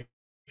ratio,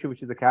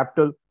 which is the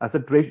capital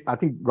asset ratio, I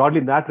think broadly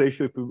in that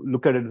ratio, if you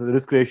look at it, the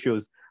risk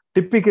ratios,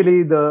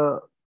 typically the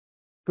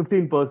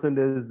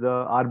 15% is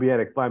the RBI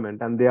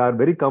requirement, and they are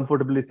very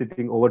comfortably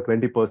sitting over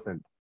 20%.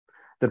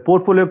 The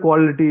portfolio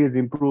quality is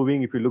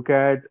improving. If you look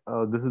at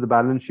this is the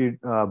balance sheet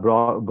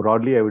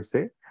broadly, I would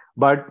say,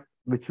 but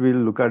which we'll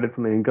look at it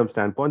from an income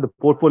standpoint. The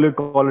portfolio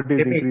quality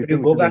is Maybe could increasing, you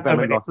which go is back a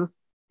impairment minute? losses.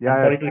 I'm Yeah,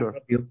 sorry yeah, to sure.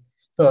 interrupt you.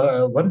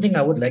 So one thing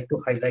I would like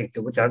to highlight,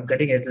 which I'm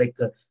getting is like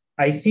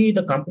I see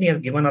the company has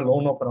given a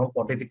loan of around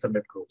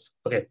 4,600 crores.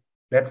 Okay,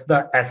 that's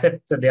the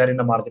asset that they are in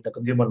the market, the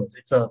consumer loans.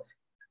 It's a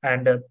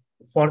and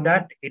for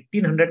that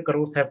 1,800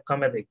 crores have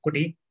come as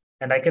equity,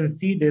 and I can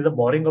see there's a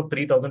borrowing of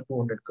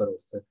 3,200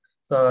 crores.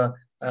 So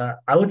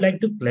I would like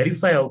to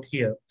clarify out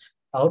here.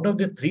 Out of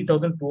this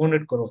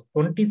 3,200 crores,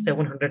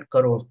 2,700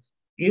 crores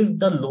is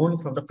the loan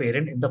from the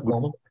parent in the Good.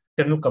 form of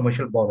external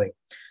commercial borrowing.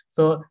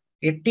 So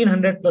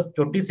 1,800 plus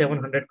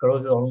 2,700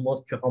 crores is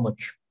almost how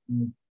much?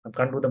 I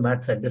can't do the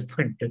maths at this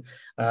point.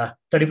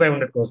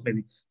 3,500 crores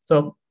maybe.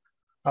 So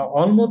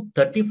almost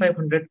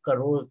 3,500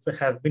 crores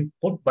has been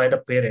put by the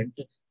parent,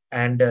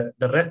 and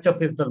the rest of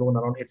is the loan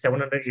around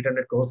 700,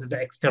 800 crores is the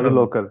As a external loan.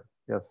 local,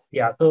 yes.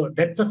 Yeah, so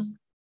that's a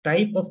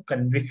type of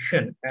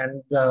conviction,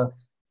 and the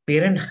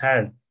parent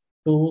has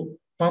to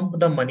pump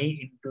the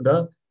money into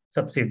the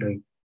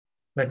subsidiary.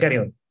 Now, carry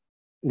on.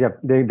 Yeah,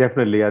 they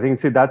definitely. I think,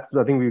 see, that's,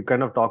 I think we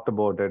kind of talked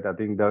about it. I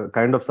think the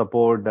kind of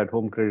support that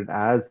Home Credit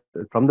has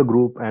from the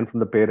group and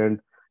from the parent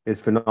is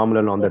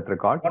phenomenal on that So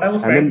regard. what I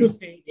was And trying then to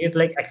say is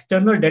like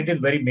external debt is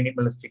very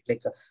minimalistic,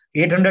 like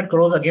 800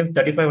 crores against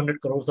 3,500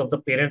 crores of the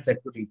parent's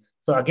equity.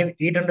 So again,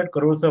 800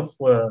 crores of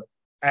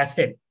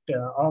asset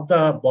of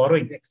the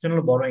borrowings,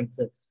 external borrowings.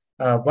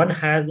 One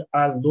has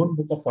a loan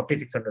book of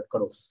 4,600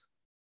 crores.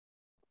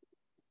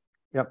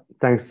 yeah,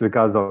 thanks,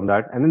 Vikas, on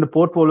that. And then the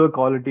portfolio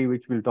quality,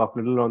 which we'll talk a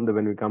little on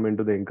when we come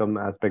into the income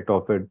aspect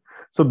of it.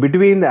 So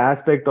between the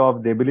aspect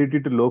of the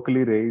ability to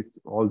locally raise,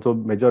 also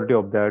majority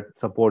of that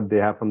support they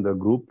have from the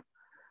group,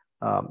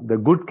 the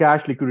good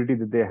cash liquidity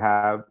that they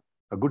have,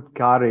 a good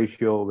CAR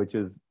ratio, which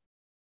is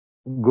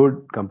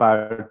good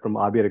compared from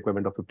RBI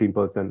requirement of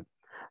 15%.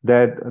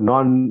 That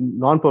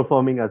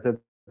non-performing assets,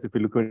 if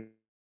you look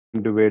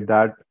into it,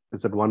 that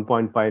is at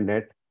 1.5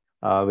 net,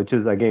 which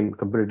is again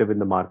competitive in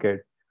the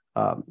market.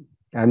 Um,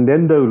 and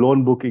then the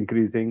loan book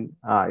increasing,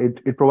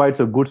 it provides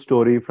a good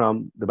story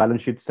from the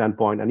balance sheet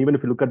standpoint. And even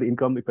if you look at the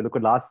income, if you look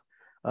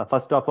at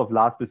first half of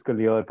last fiscal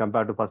year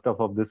compared to first half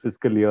of this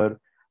fiscal year,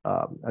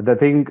 I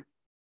think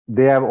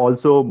they have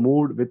also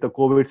moved with the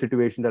COVID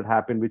situation that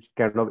happened, which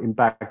kind of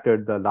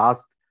impacted the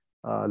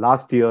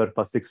last year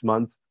for 6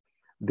 months.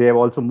 They have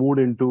also moved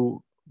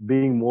into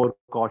being more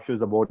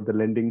cautious about the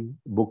lending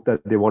book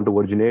that they want to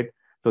originate.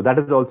 So that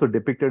is also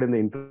depicted in the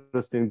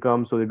interest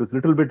income. So it was a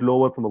little bit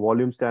lower from a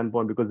volume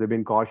standpoint because they've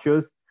been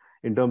cautious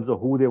in terms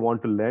of who they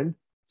want to lend.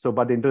 So,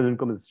 but the interest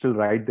income is still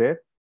right there.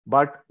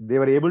 But they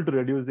were able to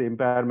reduce the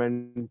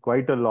impairment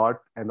quite a lot,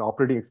 and the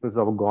operating expenses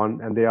have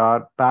gone, and they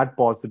are PAT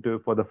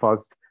positive for the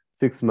first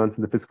 6 months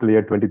in the fiscal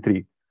year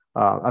 23.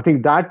 I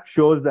think that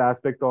shows the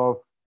aspect of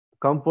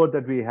comfort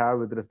that we have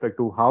with respect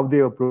to how they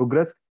have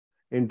progressed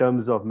in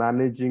terms of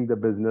managing the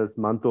business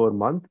month over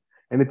month.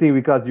 Anything,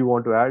 Vikas, you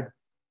want to add?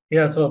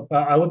 Yeah, so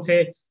I would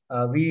say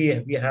we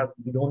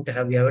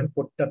haven't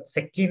put the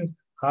second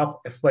half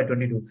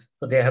FY22.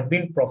 So they have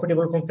been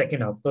profitable from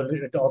second half. So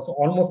it's also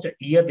almost a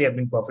year they have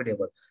been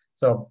profitable.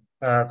 So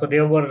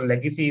they were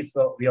legacy.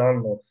 So we all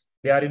know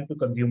they are into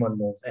consumer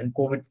loans, and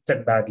COVID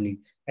struck badly,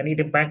 and it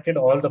impacted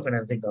all the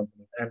financing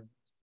companies.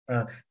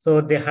 And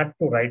so they had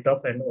to write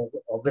off, and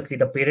obviously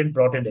the parent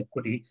brought in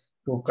equity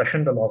to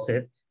cushion the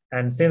losses.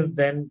 And since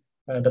then,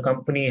 the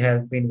company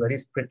has been very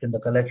strict in the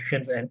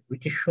collections, and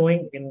which is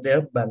showing in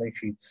their balance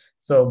sheet.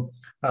 So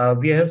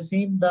we have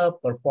seen the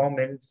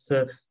performance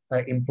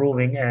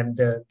improving, and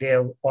they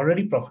are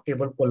already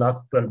profitable for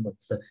last 12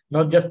 months.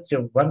 Not just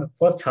one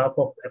first half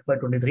of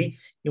FY23,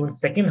 even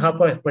second half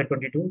of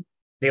FY22,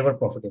 they were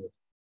profitable.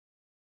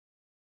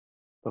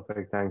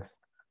 Perfect, thanks.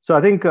 So I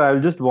think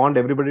I'll just want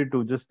everybody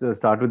to just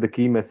start with the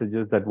key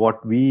messages that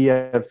what we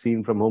have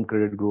seen from Home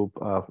Credit Group,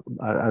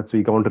 as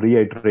we want to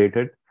reiterate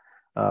it.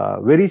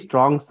 Very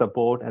strong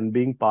support and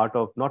being part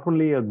of not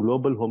only a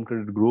global Home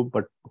Credit Group,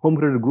 but Home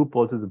Credit Group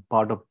also is a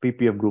part of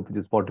PPF Group, which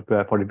is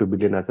 42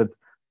 billion assets,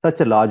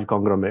 such a large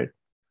conglomerate.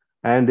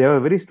 And they have a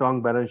very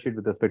strong balance sheet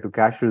with respect to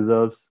cash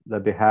reserves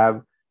that they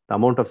have, the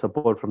amount of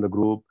support from the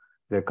group,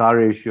 Their CAR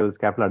ratios,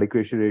 capital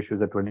adequacy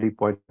ratios at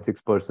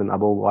 20.6%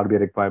 above RBI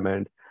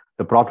requirement.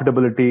 The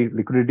profitability,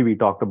 liquidity, we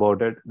talked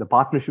about it. The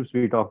partnerships,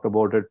 we talked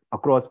about it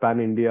across pan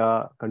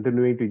India,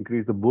 continuing to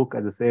increase the book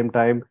at the same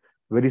time.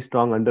 Very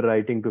strong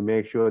underwriting to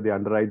make sure they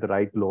underwrite the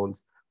right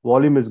loans.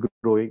 Volume is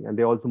growing, and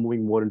they're also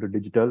moving more into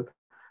digital.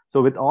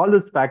 So with all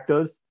these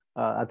factors,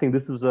 I think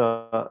this was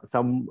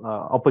some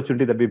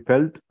opportunity that we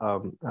felt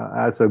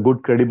as a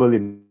good, credible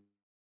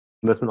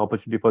investment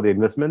opportunity for the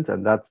investments,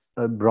 and that's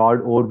a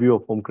broad overview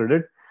of home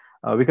credit.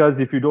 Because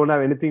if you don't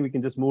have anything, we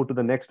can just move to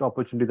the next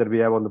opportunity that we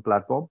have on the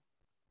platform.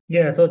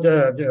 Yeah, so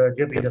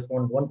JP, just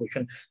one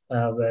question.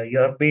 Where you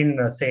have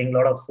been saying a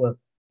lot of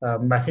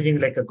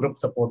messaging like a group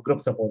support, group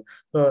support.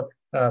 So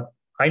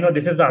I know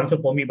this is the answer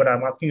for me, but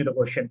I'm asking you the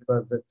question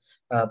because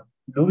uh,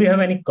 do we have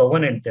any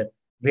covenant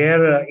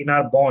where in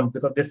our bond,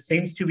 because this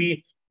seems to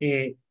be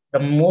the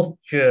most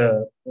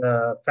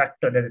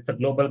factor that it's a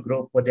global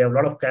group where they have a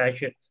lot of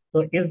cash.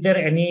 So is there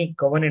any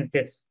covenant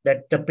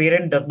that the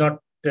parent does not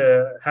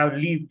have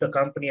leave the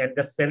company and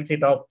just sells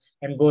it off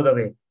and goes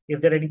away?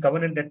 Is there any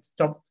covenant that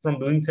stops from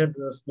doing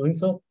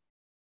so?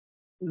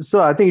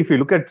 So I think if you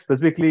look at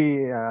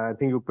specifically, I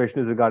think your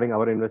question is regarding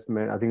our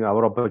investment. I think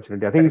our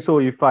opportunity. I think so.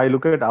 If I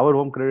look at our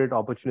home credit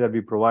opportunity that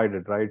we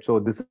provided, right? So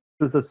this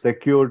is a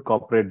secured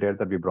corporate debt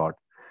that we brought,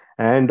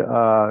 and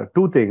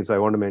two things I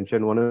want to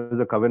mention. One is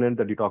the covenant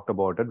that you talked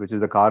about it, which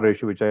is the CAR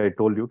ratio, which I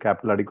told you,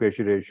 capital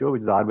adequacy ratio,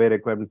 which is RBI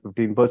requirement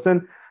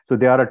 15%. So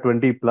they are at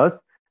 20 plus.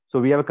 So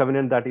we have a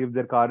covenant that if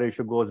their CAR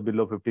ratio goes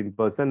below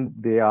 15%,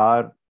 they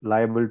are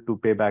liable to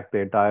pay back the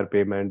entire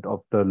payment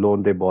of the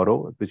loan they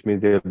borrow, which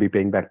means they'll be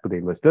paying back to the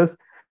investors.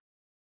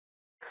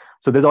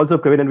 So there's also a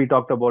covenant we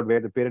talked about where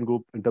the parent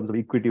group, in terms of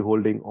equity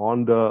holding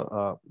on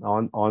the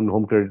on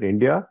Home Credit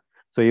India.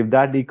 So if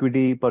that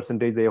equity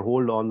percentage they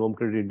hold on Home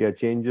Credit India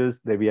changes,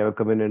 then we have a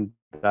covenant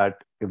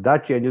that if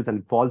that changes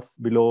and falls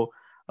below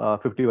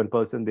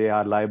 51%, they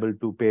are liable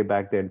to pay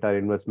back the entire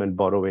investment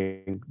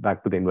borrowing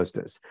back to the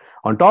investors.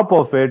 On top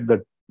of it,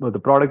 the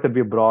product that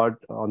we brought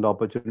on the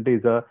opportunity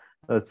is a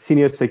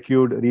senior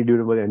secured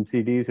redurable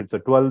NCDs. It's a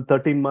 12,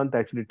 13-month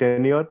actually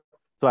tenure.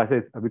 So as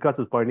Vikas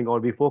was pointing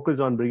out, we focus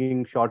on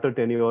bringing shorter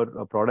tenure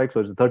products. So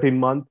it's a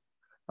 13-month,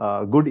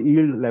 good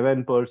yield,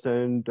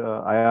 11%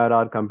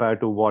 IRR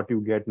compared to what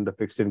you get in the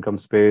fixed income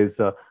space.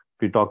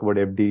 We talk about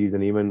FDs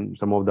and even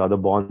some of the other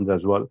bonds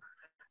as well.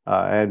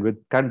 And with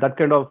that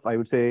kind of, I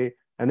would say,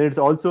 and then it's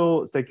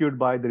also secured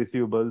by the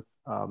receivables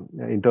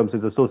in terms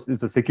of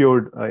it's a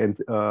secured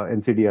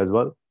NCD as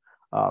well.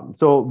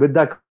 So with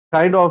that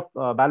kind of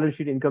balance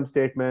sheet income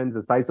statements,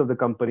 the size of the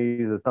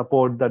company, the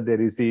support that they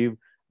receive,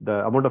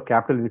 the amount of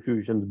capital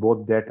infusions,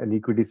 both debt and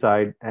equity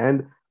side,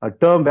 and a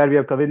term where we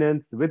have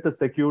covenants with a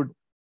secured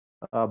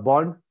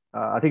bond.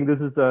 I think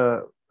this is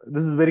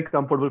very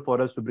comfortable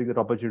for us to bring that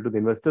opportunity to the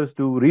investors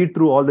to read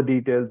through all the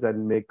details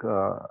and make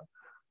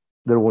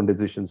their own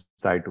decisions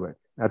tied to it.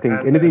 I think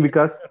And anything this is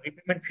because the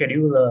repayment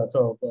schedule.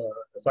 So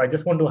I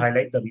just want to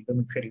highlight the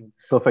repayment schedule.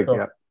 perfect. So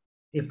Yeah.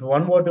 if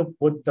one were to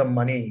put the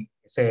money,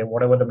 say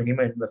whatever the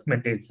minimum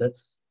investment is, so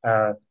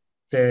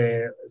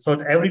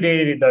every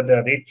day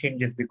the rate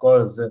changes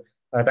because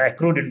the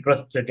accrued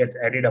interest gets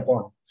added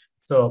upon.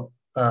 So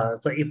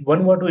if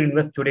one were to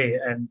invest today,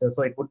 and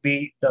so it would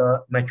be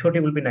the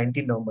maturity will be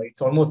 19 November.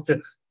 It's almost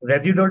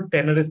residual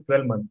tenor is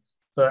 12 months.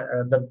 So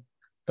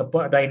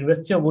the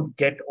investor would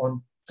get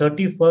on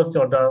 31st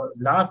or the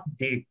last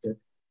date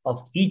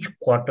of each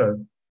quarter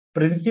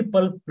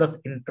principal plus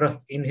interest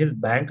in his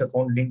bank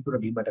account linked to the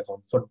demat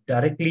account. So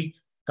directly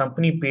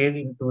company pays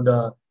into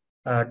the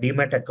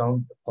demat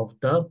account of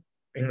the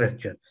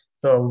investor.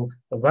 So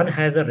one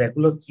has a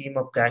regular scheme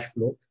of cash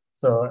flow.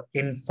 So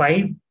in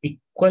five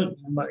equal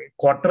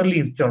quarterly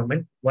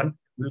installment, one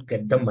will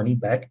get the money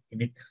back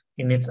in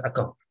its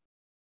account.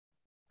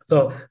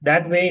 So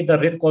that way the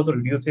risk also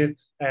reduces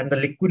and the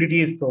liquidity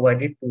is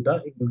provided to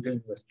the individual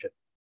investor.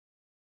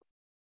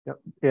 Yeah,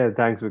 yeah,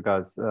 thanks,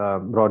 Vikas.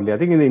 Broadly, I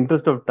think in the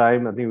interest of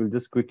time, I think we'll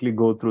just quickly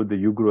go through the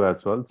UGRO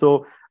as well.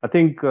 So I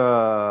think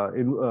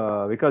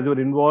because you're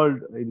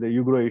involved in the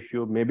UGRO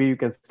issue, maybe you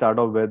can start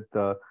off with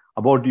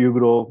about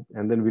UGRO,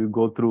 and then we'll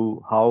go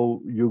through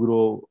how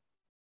UGRO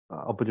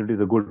opportunity is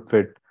a good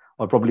fit,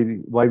 or probably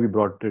why we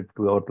brought it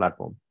to our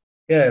platform.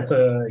 Yeah,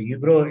 so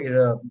Ugro is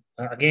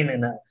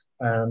again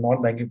a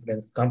non-banking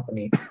finance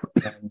company,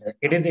 and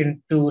it is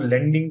into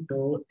lending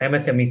to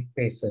MSME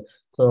space.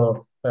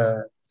 So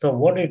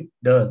what it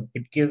does,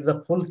 it gives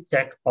a full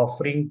stack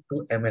offering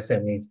to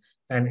MSMEs,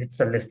 and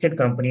it's a listed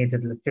company. It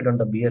is listed on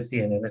the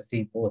BSE and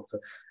NSE both,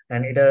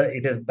 and it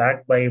is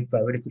backed by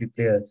private equity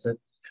players,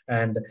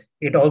 and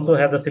it also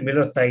has a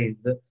similar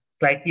size,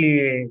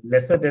 slightly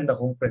lesser than the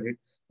home credit,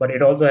 but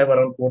it also have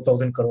around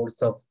 4,000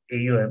 crores of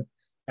AUM,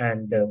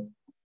 and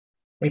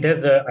it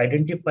has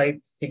identified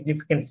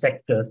significant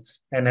sectors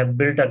and have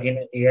built again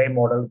an AI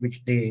model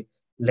which they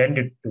lend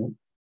it to.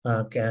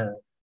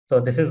 So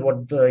this is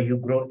what the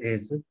UGRO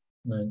is.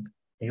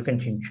 You can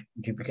change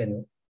GP, can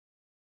you?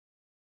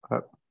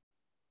 Uh,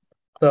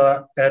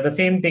 So the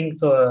same thing.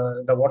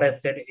 So the what I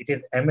said, it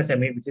is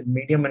MSME, which is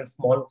medium and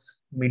small,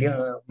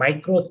 medium,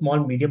 micro,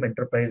 small, medium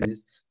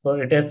enterprises. So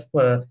it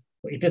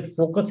is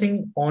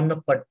focusing on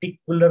a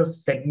particular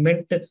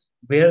segment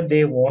where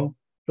they want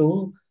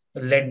to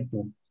lend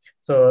to.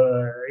 So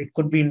it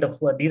could be in the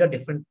these are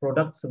different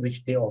products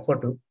which they offer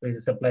to the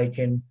supply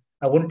chain.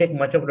 I won't take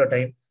much of the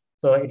time.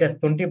 So it has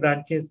 20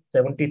 branches,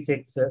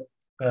 76,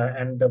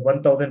 and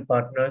 1,000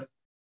 partners.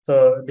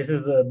 So this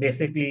is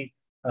basically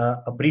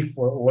a brief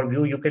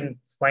overview. You can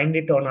find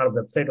it on our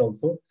website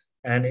also,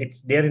 and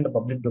it's there in the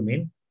public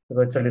domain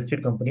because it's a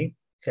listed company.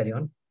 Carry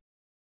on.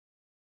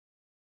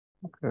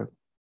 Okay.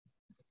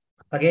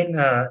 Again,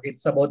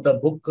 it's about the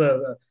book.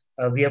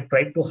 We have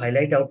tried to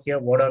highlight out here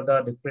what are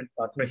the different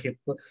partnerships.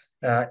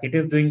 It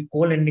is doing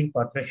co-lending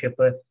partnership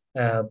with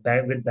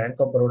Bank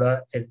of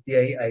Baroda,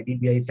 SBI,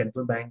 IDBI,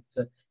 Central Bank,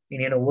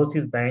 Indian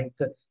Overseas Bank.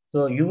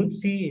 So you would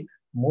see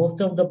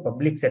most of the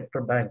public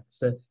sector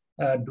banks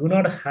do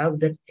not have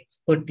that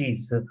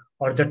expertise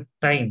or the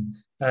time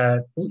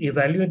to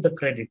evaluate the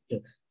credit.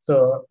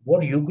 So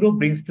what UGRO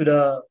brings to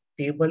the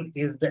table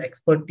is the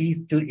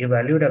expertise to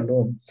evaluate a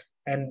loan,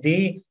 and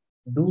they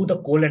do the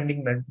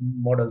co-lending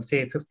model.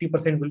 Say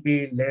 50% will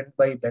be lent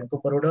by Bank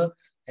of Baroda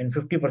and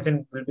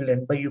 50% will be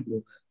lent by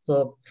UGRO.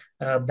 So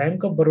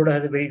Bank of Baroda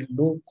has a very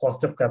low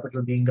cost of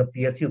capital, being a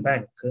PSU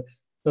bank.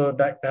 So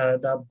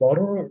the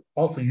borrower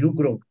of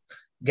UGRO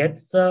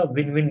gets a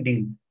win-win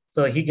deal.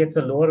 So he gets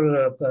a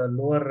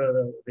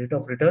lower rate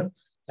of return,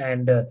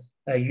 and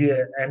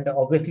and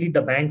obviously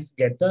the banks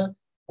get the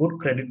good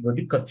credit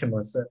worthy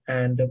customers.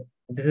 And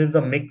this is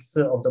a mix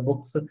of the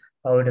books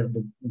how it has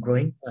been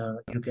growing.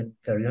 You can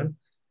carry on.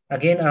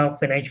 Again, a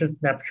financial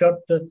snapshot.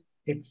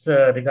 It's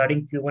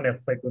regarding Q1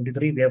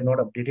 FY23. We have not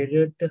updated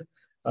it.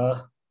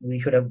 We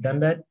should have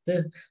done that.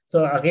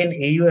 So again,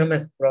 AUM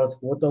has crossed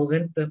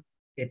 4,000.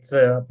 It's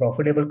a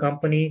profitable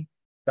company.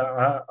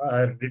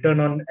 The return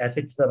on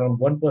assets around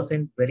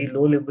 1%, very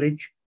low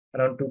leverage,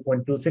 around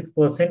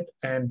 2.26%.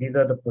 And these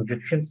are the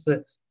projections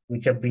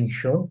which have been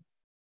shown.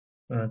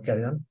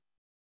 Carry on.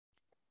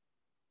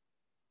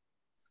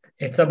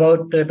 It's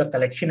about the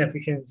collection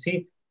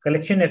efficiency.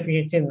 Collection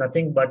efficiency is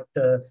nothing but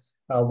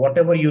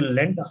whatever you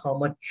lend, how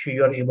much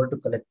you are able to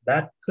collect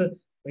back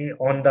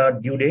on the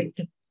due date.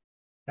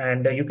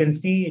 And you can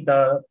see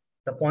the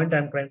point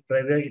I'm trying to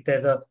drive here. It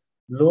has a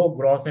low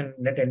gross and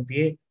net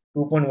NPA,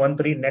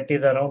 2.13, net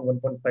is around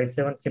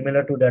 1.57,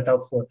 similar to that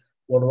of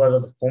what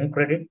was home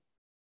credit.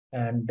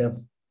 And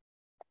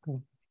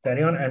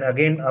carry on. And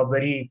again, a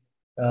very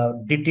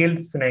detailed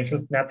financial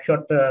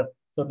snapshot.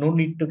 So no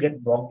need to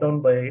get bogged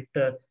down by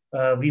it.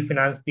 We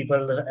finance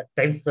people at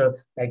times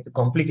like to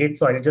complicate.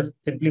 So I'll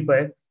just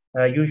simplify.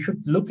 You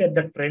should look at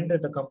the trend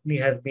that the company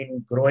has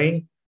been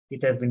growing.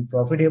 It has been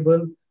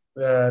profitable.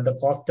 The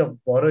cost of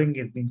borrowing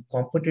has been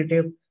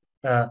competitive.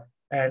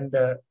 And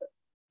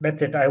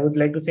that's it. I would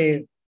like to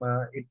say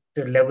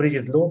the leverage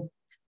is low.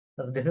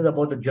 This is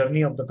about the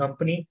journey of the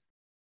company.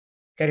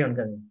 Carry on,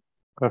 carry on.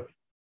 Okay.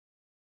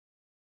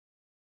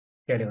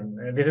 Carry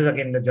on. This is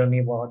again the journey.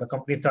 The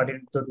company started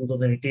in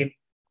 2018.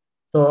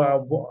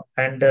 So,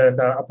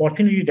 the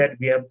opportunity that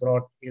we have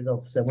brought is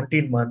of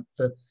 17 months,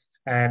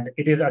 and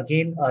it is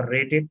again a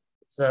rated,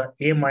 it's a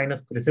A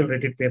minus CRISIL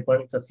rated paper.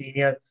 It's a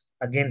senior,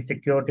 again,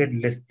 secured,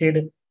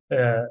 listed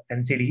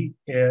NCD.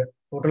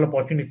 Total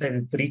opportunity size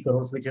is 3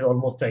 crores, which is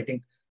almost, I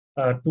think,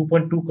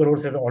 2.2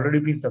 crores has already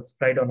been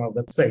subscribed on our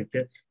website,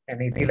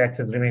 and 80 lakhs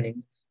is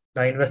remaining.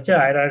 The investor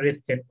IRR is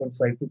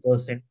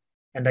 10.52%,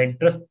 and the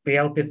interest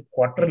payout is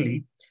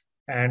quarterly,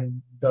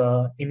 and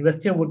the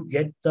investor would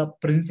get the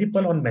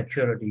principal on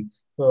maturity.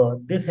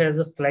 So this has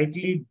a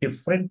slightly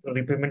different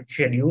repayment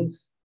schedule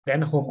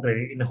than home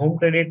credit. In home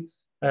credit,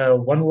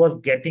 one was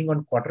getting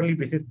on quarterly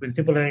basis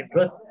principal and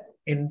interest.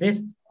 In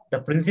this, the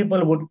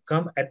principal would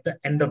come at the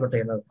end of the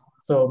tenure.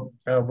 So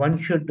one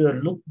should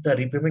look the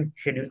repayment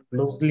schedule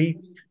closely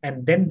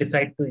and then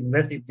decide to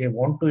invest if they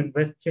want to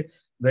invest,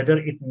 whether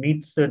it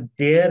meets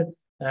their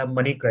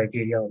money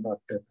criteria or not.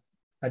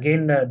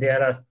 Again,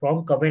 there are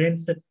strong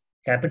covenants.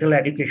 Capital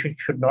allocation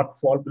should not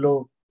fall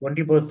below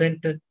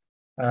 20%.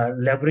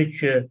 Leverage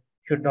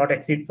should not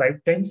exceed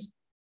 5 times.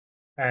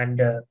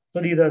 And so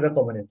these are the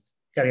covenants.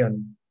 Carry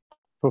on.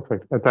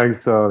 Perfect.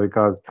 Thanks,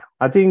 Vikas.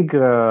 I think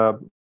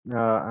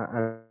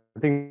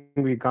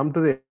we come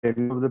to the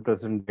end of the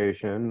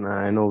presentation.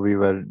 I know we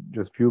were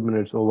just few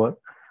minutes over,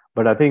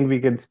 but I think we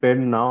can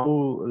spend now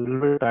a little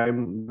bit of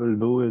time. We'll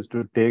do is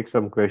to take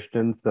some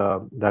questions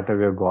that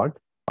we have got.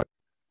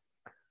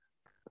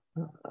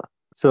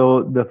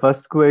 So the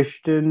first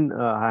question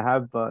I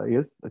have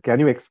is, can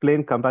you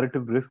explain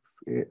comparative risks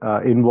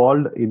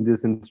involved in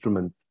these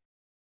instruments?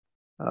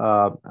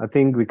 I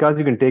think because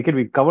you can take it,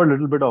 we covered a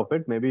little bit of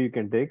it. Maybe you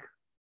can take.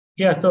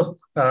 Yeah. So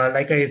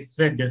like I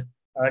said,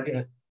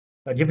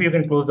 JP, you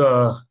can close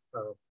the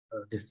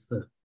this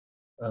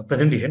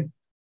presentation.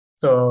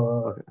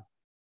 So Okay.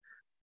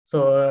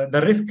 so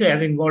the risk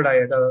as involved,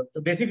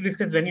 the basic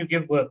risk is when you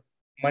give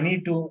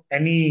money to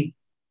any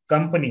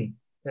company.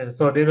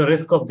 So there's a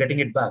risk of getting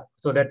it back.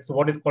 So that's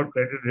what is called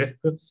credit risk.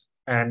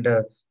 and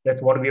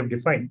that's what we have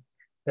defined.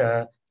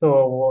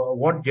 So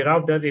what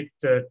Jiraaf does, it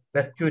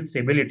best to its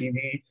ability.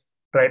 We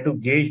try to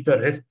gauge the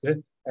risk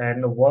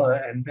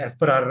and as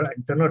per our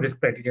internal risk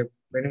criteria,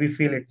 when we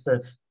feel it's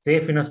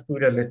safe enough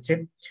to list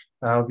it,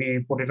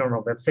 we put it on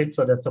our website.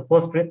 So that's the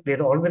first risk.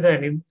 There's always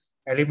an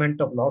element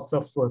of loss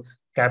of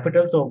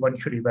capital, so one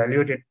should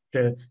evaluate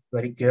it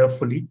very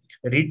carefully,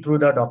 read through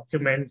the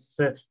documents,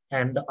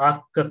 and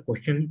ask us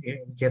questions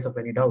in case of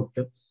any doubt.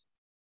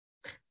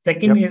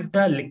 Second Yep. is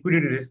the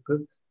liquidity risk,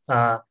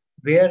 uh,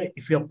 where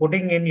if you're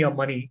putting in your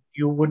money,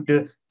 you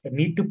would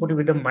need to put it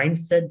with the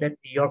mindset that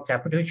your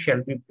capital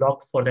shall be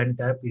blocked for the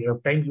entire period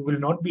of time. You will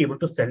not be able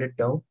to sell it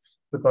down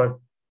because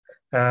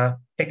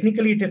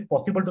technically it is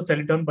possible to sell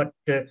it down, but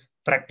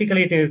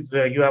practically it is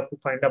you have to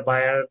find a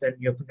buyer, then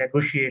you have to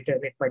negotiate,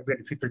 and it might be a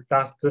difficult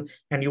task,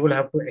 and you will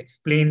have to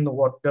explain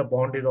what the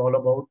bond is all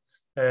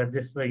about.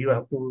 This you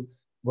have to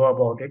go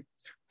about it.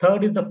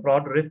 Third is the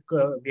fraud risk.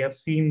 We have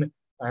seen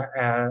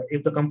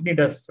if the company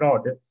does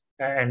fraud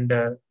and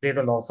there's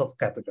a loss of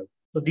capital.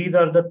 So these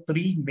are the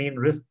three main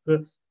risks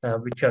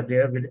which are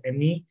there with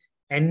any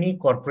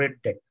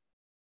corporate debt.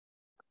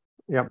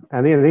 Yeah,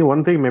 I think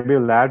one thing maybe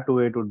I'll add to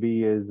it would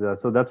be is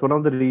so that's one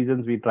of the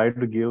reasons we try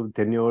to give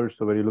tenures.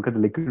 So when you look at the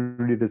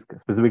liquidity risk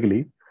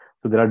specifically,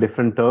 so there are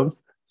different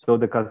terms. So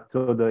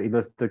the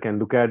investor can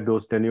look at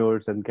those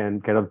tenures and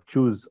can kind of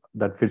choose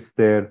that fits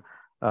their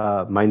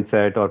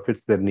mindset or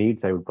fits their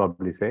needs, I would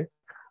probably say.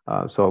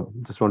 So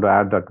just want to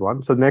add that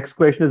one. So next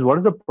question is, what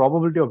is the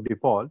probability of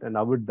default and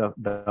how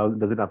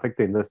does it affect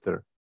the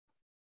investor?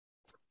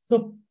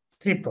 So,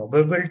 see,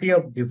 probability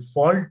of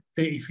default,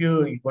 if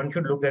you one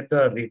should look at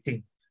the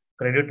rating,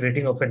 credit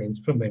rating of an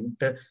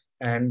instrument,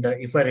 and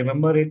if I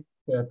remember it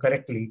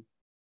correctly,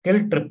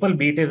 till triple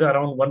B it is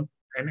around one,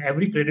 and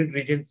every credit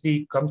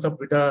agency comes up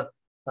with a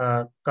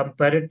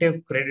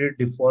comparative credit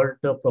default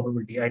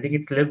probability. I think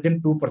it's less than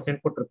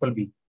 2% for triple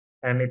B,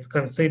 and it's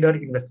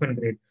considered investment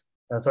grade.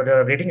 So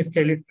the rating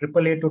scale is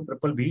triple A to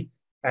triple B,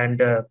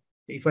 and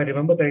if I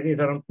remember correctly,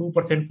 it's around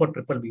 2% for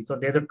triple B. So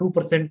there's a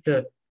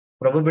 2%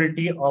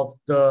 probability of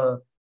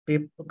the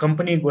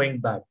company going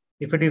bad.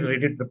 If it is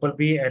rated triple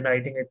B, and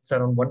I think it's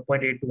around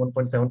 1.8 to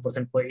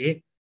 1.7% for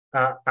A.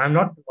 I'm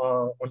not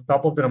on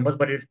top of the numbers,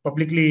 but it's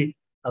publicly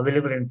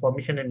available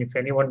information. And if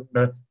anyone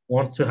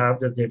wants to have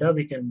this data,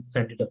 we can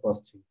send it across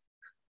to you.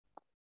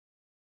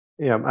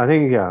 Yeah, I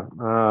think yeah,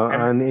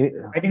 And and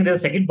I think there's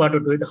a second part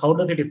to it. How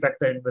does it affect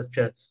the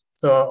investor?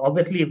 So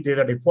obviously, if there's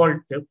a default,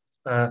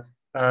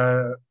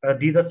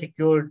 these are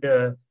secured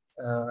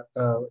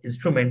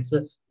instruments.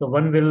 So the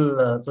one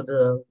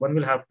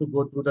will have to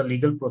go through the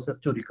legal process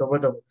to recover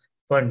the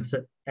funds,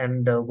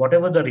 and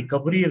whatever the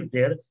recovery is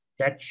there,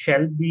 that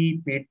shall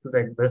be paid to the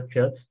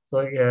investor.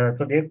 So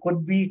there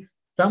could be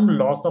some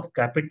loss of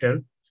capital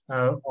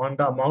on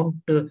the amount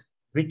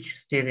which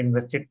stays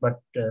invested, but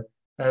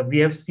we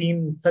have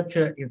seen such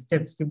an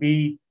instance to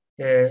be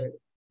uh,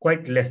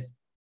 quite less.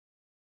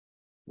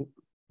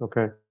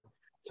 okay.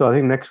 So I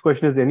think next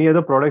question is, any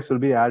other products will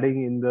be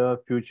adding in the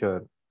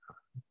future?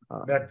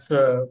 Uh,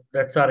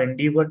 That's our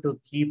endeavor to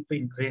keep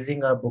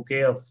increasing our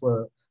bouquet of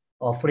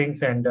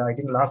offerings. And I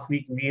think last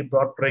week we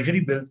brought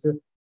treasury bills,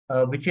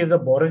 which is a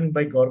borrowing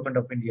by government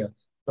of India.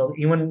 So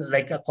even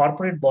like a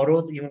corporate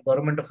borrows, even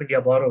government of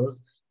India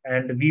borrows,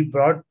 and we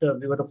were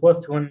the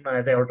first one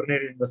as an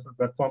alternative investment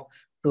platform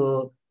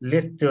to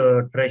list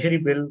treasury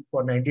bill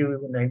for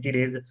 90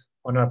 days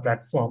on our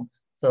platform.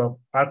 So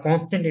our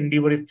constant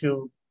endeavor is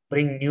to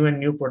bring new and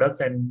new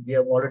products, and we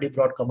have already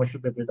brought commercial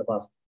paper in the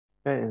past.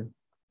 yeah,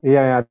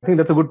 yeah, I think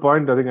that's a good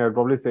point. I think I would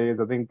probably say is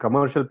I think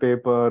commercial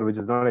paper, which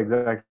is not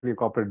exactly a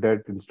corporate debt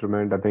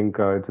instrument. I think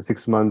it's a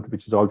 6 month,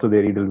 which is also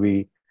there. It'll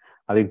be.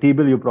 I think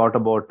T-bill you brought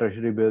about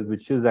treasury bills,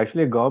 which is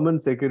actually a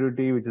government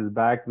security, which is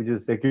backed, which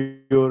is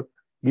secure,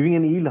 giving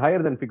an yield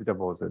higher than fixed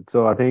deposit.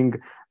 So I think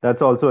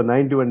that's also a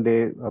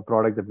 91-day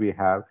product that we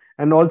have,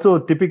 and also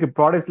typical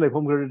products like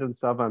home credit and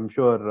stuff. I'm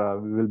sure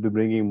we will be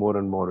bringing more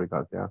and more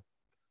because yeah.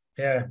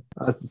 Yeah.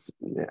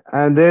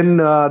 And then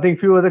I think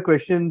few other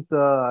questions.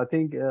 I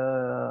think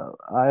So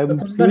I'm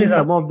Sundar seeing is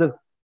some asking, of the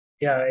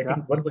yeah, I yeah.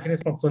 think one question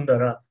is from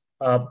Sundar.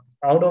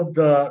 Out of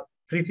the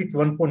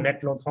 3614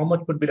 net loans, how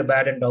much could be the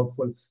bad and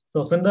doubtful?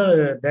 So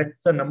Sundar,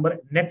 that's the number.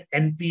 Net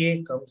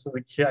NPA comes,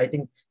 which I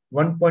think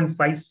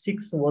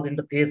 1.56 was in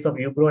the case of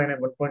Ubro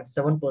and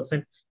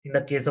 1.7% in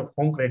the case of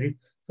home credit.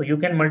 So you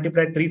can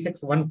multiply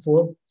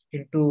 3614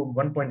 into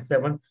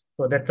 1.7.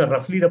 So that's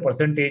roughly the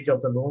percentage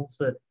of the loans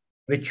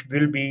which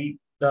will be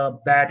the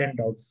bad and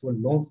doubtful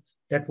loans.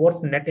 That's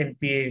what net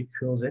NPA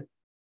shows it.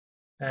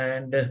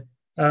 And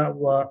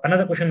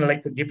another question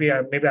like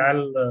GP, maybe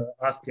I'll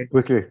ask it.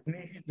 Quickly.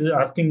 Dinesh is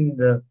asking,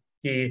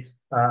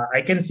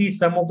 I can see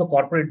some of the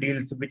corporate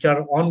deals which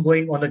are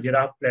ongoing on the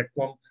Jiraaf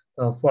platform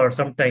for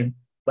some time,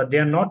 but they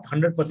are not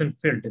 100%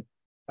 filled.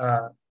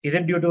 Is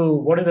it due to,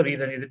 what is the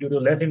reason? Is it due to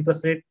less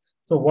interest rate?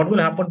 So what will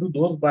happen to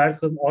those buyers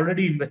who have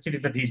already invested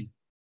in the deal?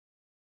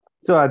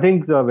 So I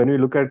think when we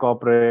look at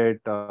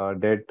corporate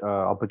debt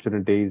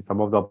opportunities,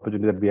 some of the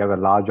opportunities that we have a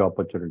large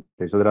opportunity.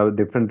 So there are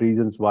different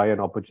reasons why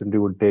an opportunity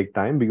would take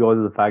time because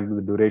of the fact that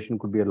the duration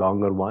could be a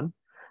longer one.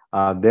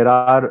 There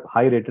are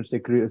high rated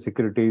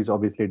securities.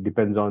 Obviously, it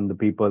depends on the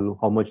people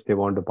how much they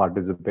want to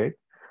participate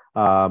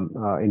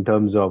in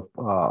terms of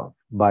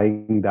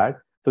buying that.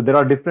 So there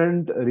are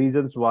different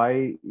reasons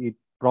why it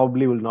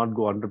probably will not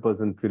go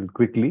 100% fill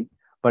quickly,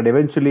 but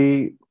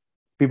eventually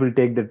people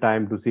take the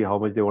time to see how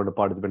much they want to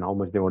participate, how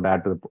much they want to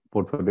add to the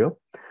portfolio.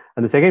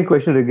 And the second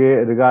question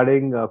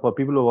regarding for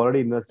people who have already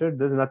invested,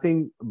 there's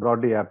nothing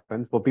broadly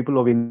happens. For people who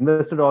have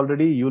invested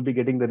already, you'll be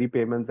getting the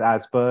repayments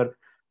as per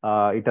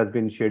it has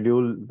been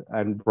scheduled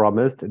and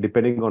promised,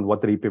 depending on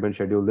what the repayment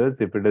schedule is.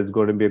 If it is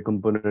going to be a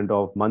component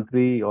of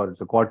monthly or it's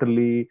a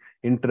quarterly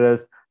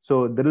interest,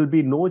 so there will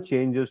be no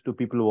changes to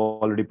people who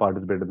already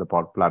participate in the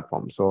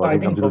platform. So I So I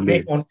think think Bhuvnesh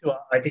absolutely. wants to,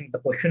 I think the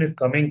question is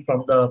coming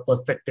from the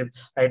perspective.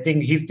 I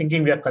think he's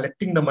thinking we are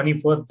collecting the money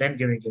first, then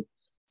giving it.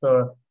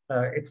 So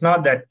it's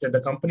not that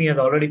the company has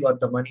already got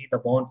the money, the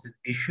bonds is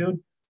issued.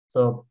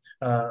 So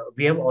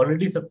we have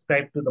already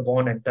subscribed to the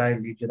bond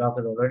entirely. Giraffe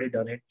has already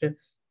done it.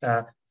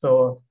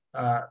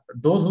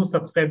 Those who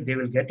subscribe, they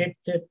will get it.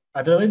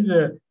 Otherwise,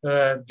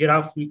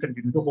 Giraffe will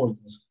continue to hold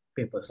those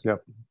papers. Yeah.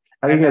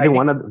 And I I think think,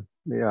 one other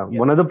yeah, yeah,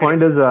 one other and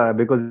point is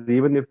because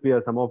even if we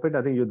are some of it,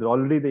 I think you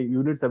already the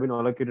units have been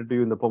allocated to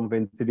you in the form of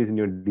NCDs in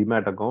your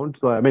demat account.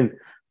 So I mean,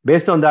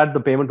 based on that, the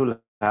payment will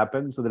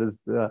happen. So there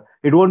is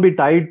it won't be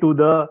tied to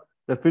the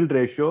field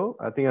ratio.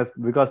 I think as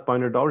Vikas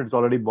pointed out, it's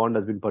already bond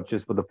has been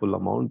purchased for the full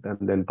amount, and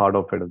then part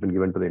of it has been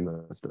given to the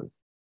investors.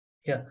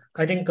 yeah,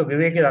 I think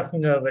Vivek is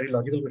asking a very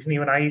logical question.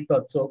 Even I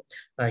thought so.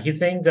 He's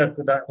saying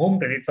the home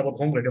credits about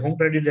home credit. Home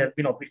credit has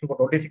been operational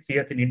for 26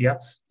 years in India.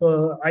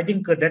 So I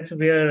think that's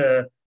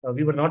where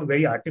we were not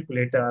very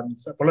articulate.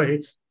 So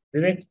apologies.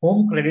 Vivek,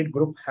 home credit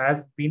group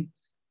has been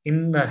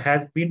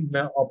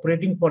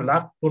operating for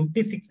last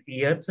 26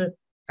 years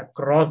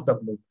across the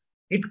globe.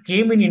 It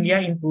came in India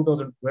in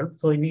 2012.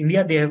 So in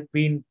India they have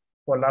been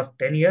for last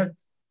 10 years.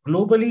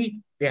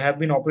 Globally they have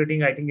been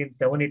operating I think in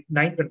 7, 8,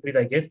 9 countries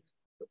I guess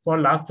for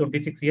last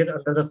 26 years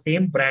under the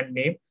same brand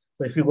name.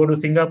 So if you go to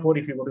Singapore,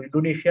 if you go to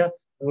Indonesia,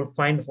 you will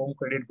find Home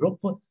Credit Group.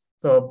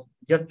 So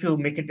just to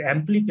make it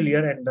amply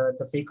clear and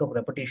the sake of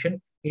repetition,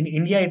 in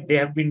India, they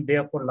have been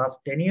there for last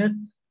 10 years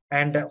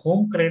and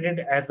Home Credit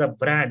as a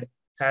brand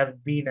has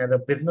been, as a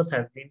business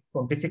has been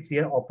 26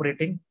 years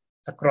operating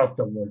across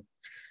the world.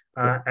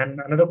 Yeah. And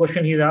another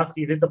question he's asked,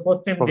 is it the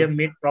first time they have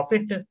made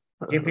profit?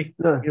 JP,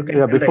 you can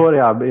tell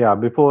the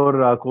Before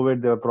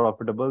COVID, they were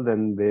profitable.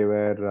 Then they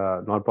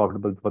were not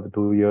profitable for the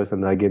 2 years,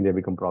 and again they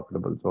become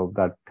profitable. So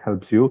that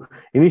helps you.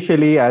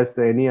 Initially, as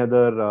any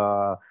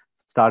other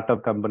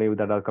startup company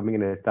that are coming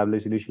in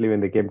established, initially when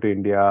they came to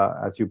India,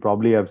 as you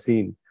probably have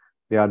seen,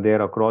 they are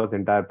there across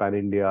entire pan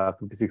India,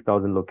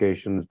 56,000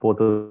 locations,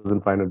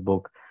 4,500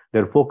 book.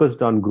 They're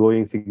focused on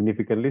growing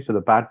significantly. So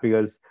the PAT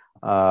figures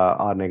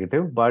are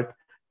negative, but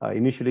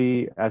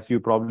initially, as you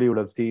probably would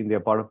have seen, they are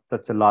part of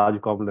such a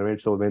large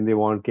conglomerate. So when they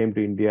came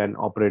to India and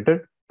operated,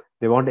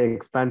 they want to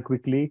expand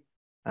quickly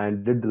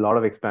and did a lot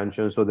of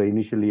expansion. So the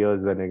initial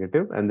years were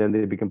negative, and then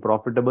they became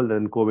profitable.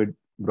 Then COVID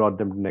brought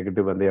them to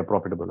negative, and they are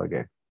profitable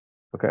again.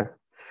 Okay.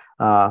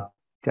 Uh,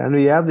 can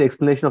we have the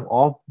explanation of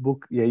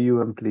off-book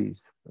AUM,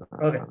 please?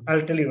 Okay,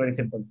 I'll tell you very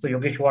simple. So,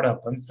 Yogesh, what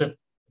happens?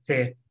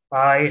 Say,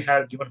 I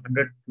have given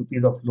 100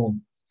 rupees of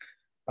loan.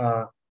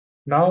 Uh,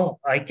 Now,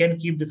 I can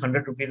keep this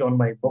 100 rupees on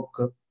my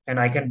book and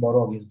I can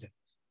borrow against it.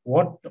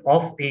 What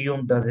off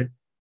AUM does it?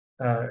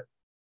 Uh,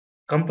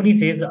 Company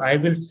says, I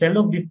will sell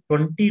off this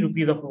 20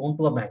 rupees of loan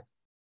to a bank.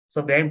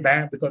 So,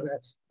 because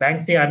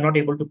banks say, I'm not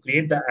able to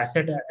create the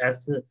asset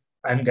as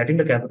I'm getting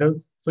the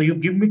capital. So, you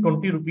give me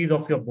 20 rupees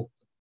of your book.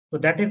 So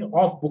that is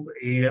off book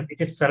AUM. It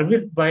is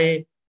serviced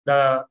by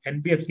the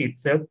NBFC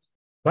itself,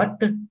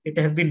 but it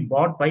has been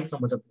bought by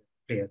some other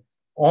player.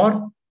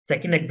 Or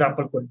second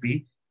example could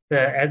be,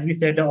 as we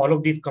said, all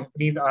of these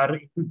companies are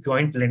into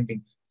joint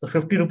lending. So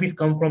 50 rupees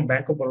come from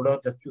Bank of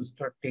Baroda, just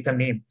to take a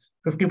name.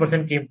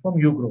 50% came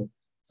from Ugrow.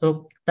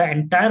 So the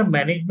entire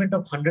management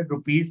of 100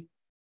 rupees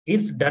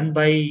is done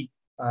by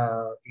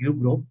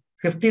Ugrow.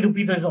 50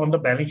 rupees is on the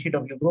balance sheet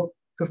of Ugrow.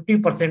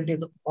 50%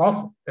 is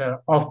off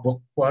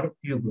book for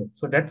Ugrow.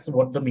 So that's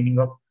what the meaning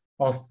of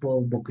off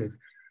book is.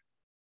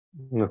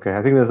 Okay,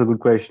 I think that's a good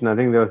question. I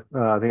think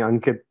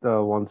Ankit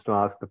wants to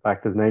ask the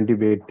fact is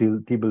 90-day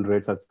T-bill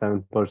rates at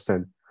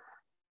 7%.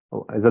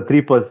 Is a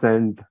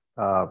 3%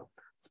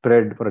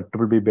 spread for a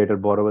triple B beta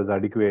borrower is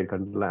adequate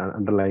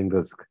underlying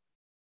risk?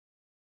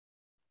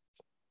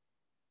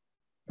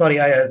 Sorry,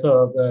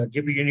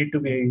 JP, you need to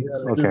be a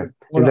little Okay. bit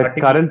In more the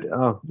articulate.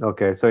 current,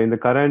 okay. So in the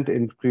current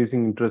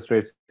increasing interest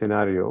rate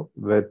scenario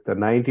with the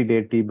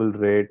 90-day T-bill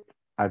rate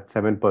at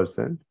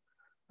 7%,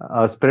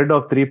 a spread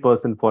of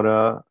 3% for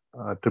a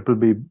triple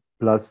B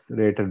plus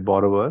rated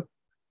borrower,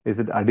 is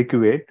it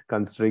adequate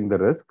considering the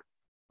risk?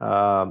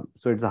 So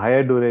it's a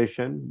higher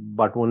duration,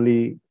 but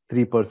only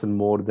 3%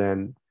 more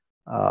than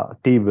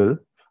T-bill.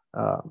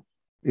 Uh,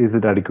 is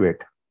it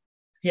adequate?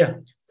 Yeah,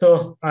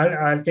 so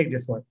I'll take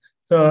this one.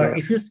 So Yeah.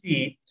 if you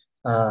see,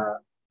 uh,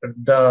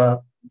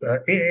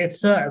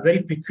 it's a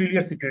very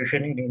peculiar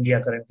situation in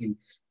India currently.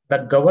 The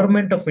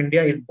government of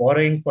India is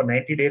borrowing for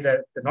 90 days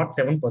at not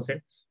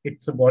 7%.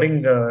 It's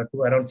borrowing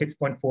to around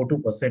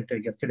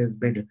 6.42% yesterday's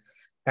bid,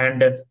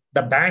 and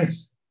the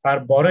banks are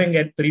borrowing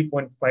at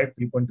 3.5,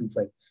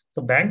 3.25.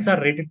 So banks are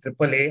rated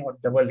AAA or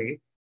AA,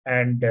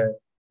 and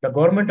the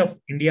government of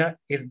India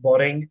is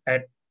borrowing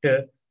at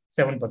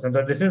 7%.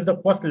 So this is the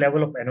first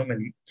level of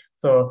anomaly.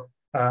 So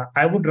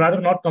I would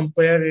rather not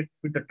compare it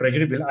with the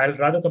treasury bill. I'll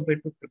rather compare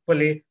it to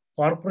AAA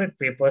corporate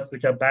papers,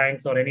 which are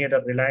banks or any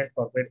other Reliance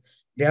corporate.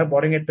 They are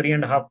borrowing at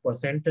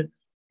 3.5%.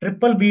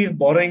 Triple B is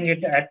borrowing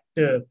it at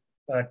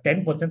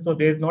 10%. So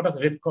there is not a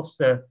risk of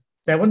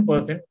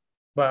 7%,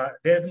 but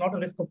there is not a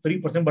risk of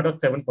 3%, but a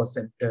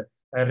 7%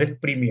 risk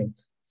premium.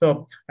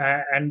 So,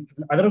 and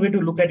other way to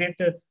look at it,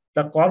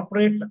 the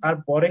corporates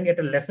are borrowing at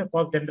a lesser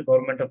cost than the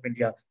government of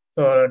India.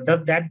 So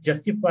does that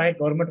justify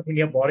government of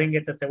India borrowing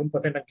at a 7%,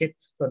 Ankit?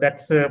 So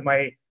that's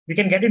we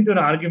can get into an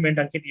argument,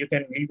 Ankit. You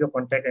can leave your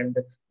contact and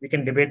we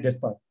can debate this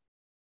part.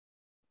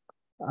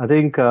 I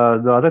think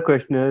the other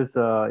question is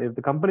if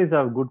the companies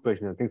have good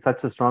question, I think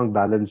such a strong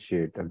balance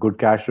sheet, a good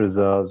cash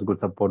reserves, good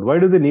support. Why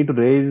do they need to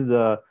raise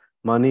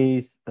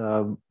money,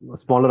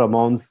 smaller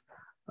amounts?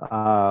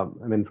 I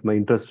mean, from an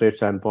interest rate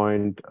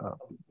standpoint,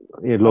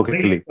 yeah, A locally.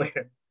 brilliant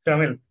question,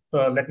 Shamil.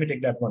 So let me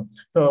take that one.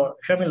 So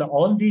Shamil,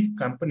 all these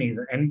companies,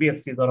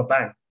 NBFCs or a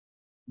bank,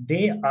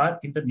 they are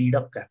in the need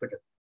of capital.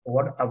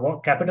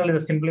 What capital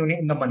is simply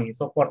in the money.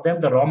 So for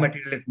them, the raw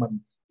material is money.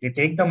 They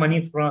take the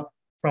money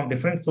from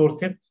different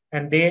sources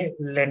and they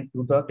lend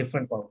to the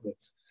different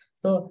corporates.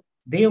 So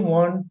they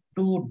want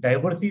to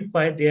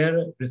diversify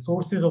their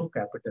resources of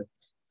capital.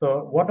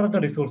 So what are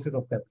the resources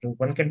of capital?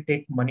 One can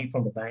take money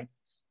from the banks.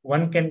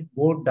 One can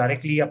go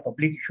directly a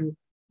public issue.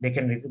 They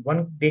can raise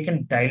one. They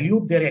can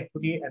dilute their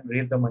equity and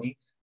raise the money.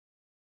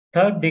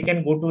 Third, they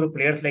can go to the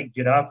players like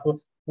Jiraaf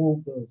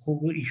who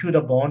issue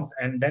the bonds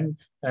and then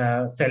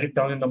sell it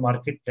down in the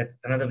market. That's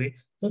another way.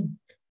 So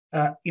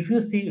if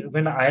you see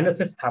when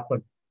ILFS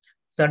happened,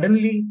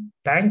 suddenly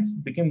banks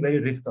became very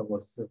risk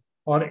averse.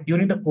 Or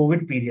during the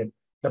COVID period,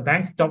 the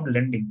banks stopped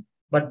lending,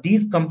 but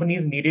these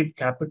companies needed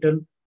capital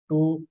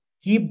to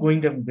keep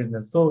going their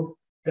business. So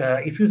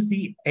if you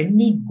see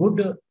any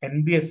good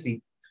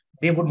NBFC,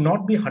 they would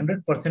not be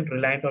 100%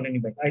 reliant on any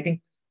bank. I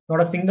think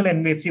not a single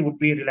NBFC would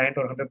be reliant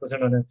on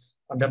 100%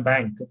 on the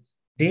bank.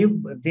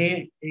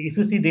 If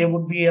you see, there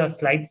would be a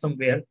slide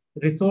somewhere.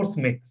 Resource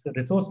mix.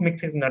 Resource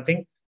mix is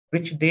nothing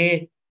which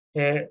they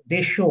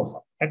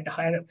show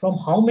from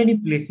how many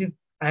places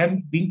I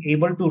am being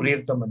able to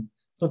raise the money.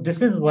 So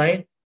this is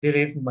why they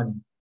raise money,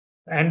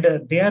 and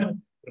they are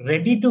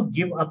ready to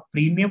give a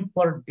premium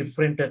for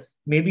different.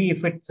 Maybe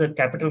if it's a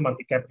capital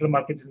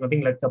market is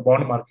nothing like a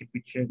bond market,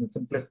 which is a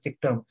simplistic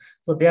term.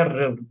 So they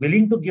are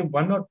willing to give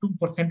 1 or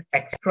 2%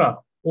 extra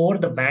over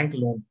the bank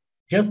loan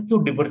just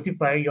to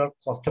diversify your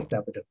cost of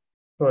capital.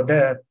 So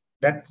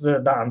that's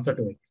the answer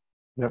to it.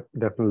 Yeah,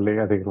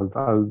 definitely. I think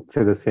I'll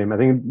say the same. I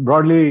think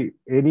broadly,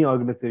 any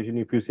organization,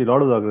 if you see a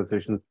lot of the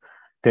organizations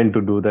tend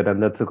to do that,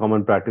 and that's a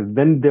common practice,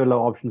 then there are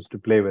options to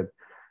play with.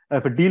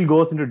 If a deal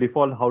goes into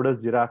default, how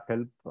does Giraffe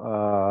help?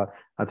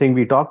 I think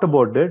we talked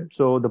about it.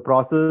 So the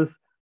process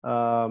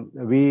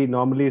we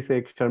normally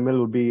say, Sharmil,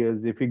 would be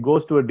is if it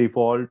goes to a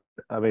default,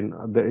 I mean,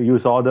 you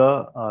saw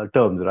the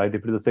terms, right?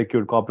 If it is a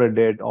secured corporate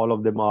debt, all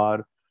of them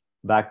are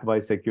backed by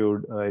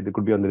secured. It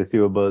could be on the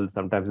receivables.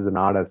 Sometimes it's an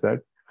hard asset.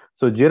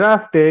 So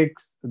Giraffe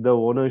takes the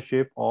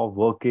ownership of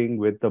working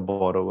with the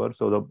borrower,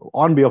 so the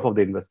on behalf of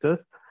the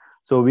investors.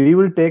 So we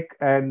will take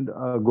and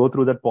go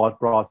through that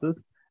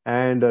process,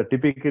 and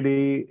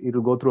typically it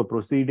will go through a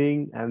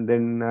proceeding, and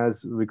then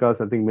as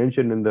Vikas I think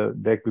mentioned in the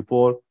deck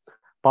before,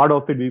 part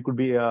of it we could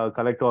be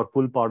collect our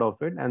full part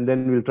of it, and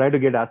then we'll try to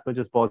get as much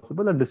as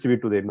possible and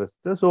distribute to the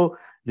investor. So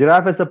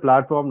Giraffe as a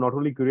platform not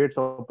only creates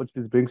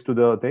opportunities, brings to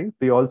the thing,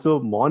 we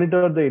also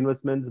monitor the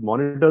investments,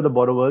 monitor the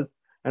borrowers,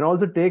 and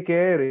also take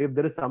care if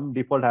there is some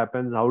default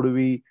happens, how do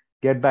we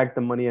get back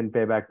the money and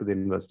pay back to the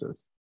investors.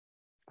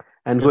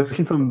 And Yeah.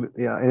 question from,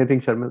 yeah,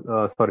 anything,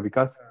 Sharma, sorry,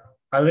 Vikas?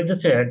 I will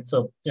just add,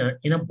 so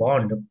in a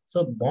bond,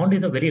 so bond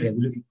is a very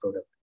regulated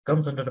product,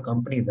 comes under the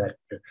Companies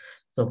Act.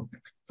 So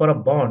for a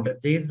bond,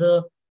 there is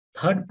a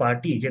third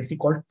party agency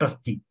called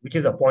trustee, which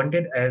is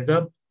appointed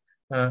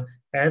uh,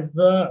 as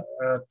a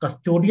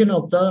custodian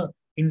of the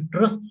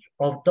interest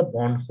of the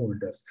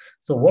bondholders.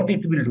 So what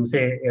it will do,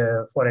 say,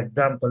 for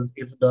example,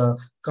 if the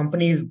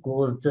company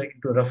goes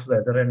into rough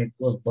weather and it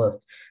goes bust,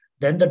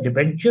 then the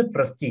debenture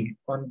trustee,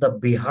 on the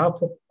behalf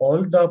of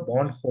all the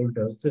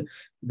bondholders,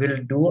 will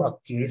do a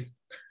case,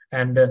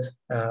 and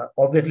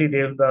obviously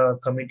there will be a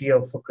committee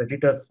of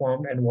creditors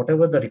formed, and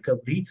whatever the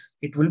recovery,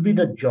 it will be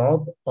the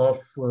job uh,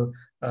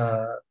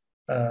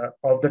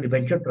 of the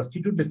debenture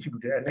trustee to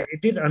distribute it, and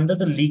it is under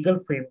the legal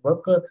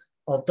framework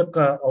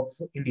of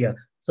India.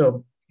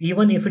 So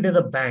even if it is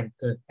a bank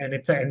and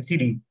it's a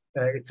NCD,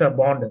 it's a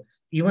bond,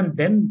 even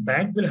then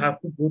bank will have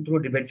to go through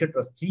a debenture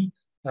trustee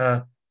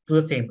to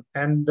the same.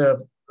 And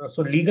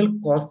So legal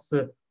costs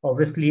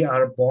obviously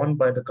are borne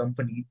by the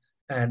company,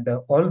 and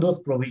all those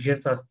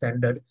provisions are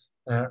standard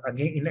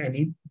again in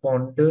any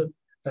bond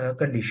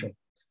condition.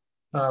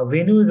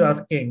 Venu is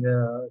asking,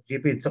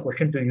 JP, it's a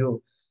question to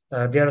you.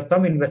 There are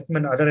some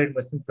other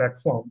investment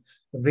platform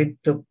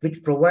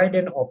which provide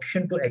an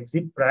option to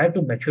exit prior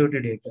to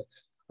maturity date.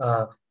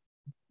 Uh,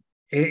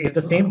 is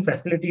the same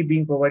facility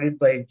being provided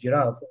by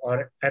Giraffe?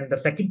 Or and the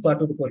second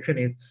part of the question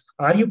is,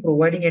 are you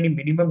providing any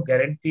minimum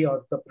guarantee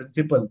of the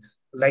principal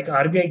like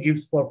RBI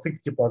gives for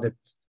fixed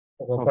deposits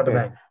for the Okay.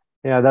 bank?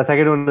 Yeah, the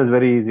second one is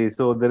very easy.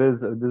 So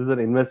this is an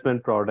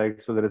investment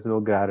product, so there is no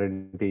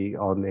guarantee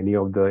on any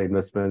of the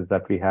investments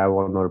that we have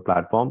on our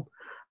platform.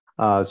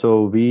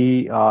 So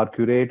we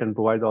curate and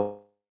provide the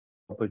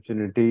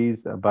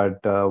opportunities, but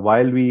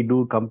while we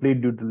do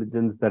complete due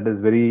diligence, that is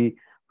very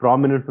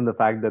prominent from the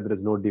fact that there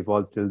is no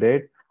defaults till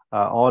date.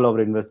 All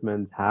our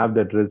investments have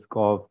that risk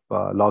of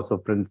loss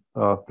of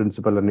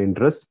principal and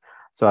interest.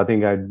 So I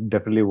think I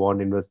definitely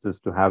want investors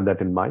to have that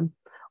in mind.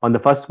 On the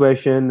first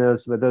question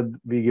is whether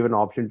we give an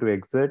option to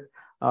exit.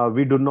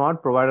 We do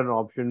not provide an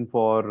option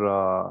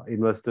for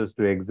investors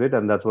to exit,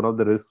 and that's one of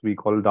the risks we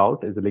called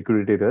out is the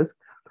liquidity risk.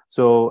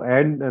 So,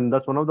 and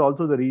that's one of the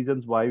also the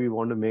reasons why we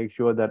want to make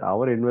sure that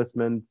our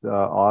investments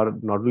are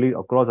not only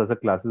across asset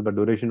classes, but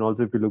duration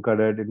also. If you look at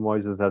it,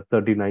 invoices has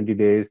 30, 90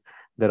 days.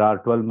 There are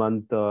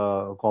 12-month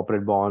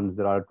corporate bonds.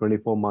 There are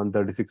 24-month,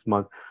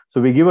 36-month. So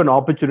we give an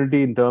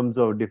opportunity in terms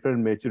of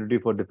different maturity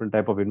for different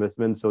type of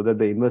investments, so that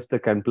the investor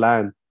can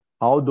plan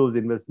how those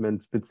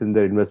investments fits in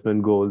their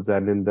investment goals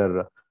and in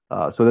their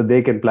so that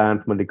they can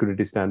plan from a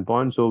liquidity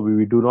standpoint. So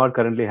we do not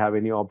currently have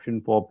any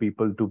option for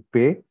people to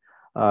pay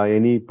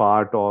any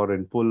part or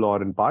in full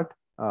or in part,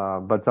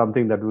 but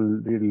something that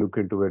we'll really look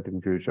into it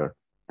in future.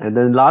 And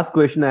then last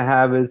question I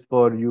have is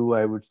for you,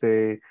 I would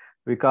say,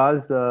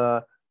 because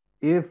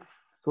if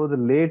so, the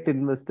late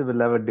investor will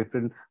have a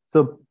different.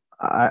 So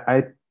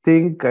I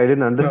think I didn't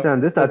No,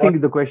 understand this. so I what?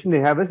 think the question they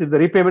have is if the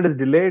repayment is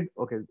delayed.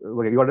 Okay,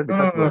 okay, you got it, No,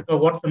 no, Vikas, go no. ahead. So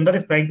what Sundar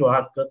is trying to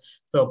ask,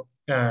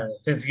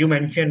 since you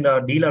mentioned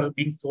deal are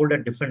being sold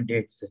at different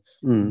dates,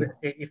 Mm.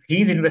 say if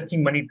he's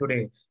investing money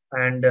today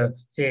and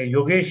say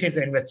Yogesh is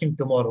investing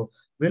tomorrow,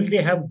 will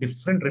they have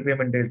different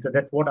repayment dates? So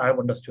that's what I've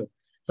understood.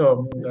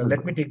 So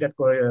let me take that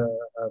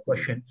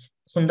question.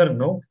 Sundar,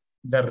 no,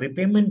 the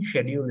repayment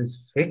schedule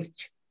is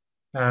fixed.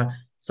 Uh,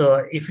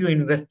 so if you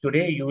invest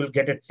today, you will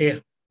get it, say,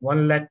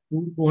 1 lakh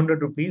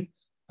 200 rupees,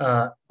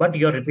 but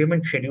your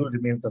repayment schedule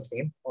remains the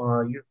same.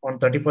 On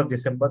 31st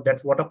December,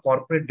 that's what a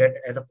corporate debt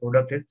as a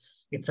product is.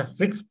 It's a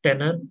fixed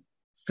tenor,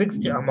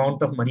 fixed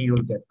amount of money you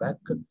will get back.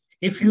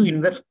 If you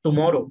invest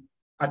tomorrow,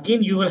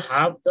 again, you will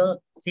have the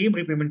same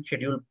repayment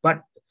schedule,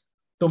 but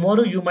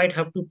tomorrow you might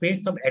have to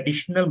pay some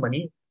additional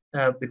money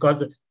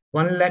because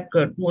 1 lakh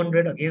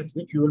 200 against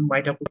which you will,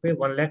 might have to pay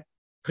 1 lakh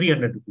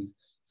 300 rupees.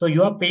 So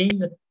you are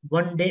paying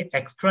 1 day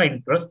extra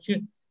interest.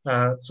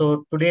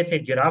 So today, say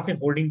Giraffe is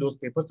holding those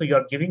papers, so you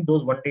are giving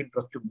those 1 day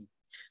interest to me.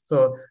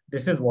 So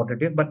this is what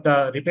it is, but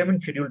the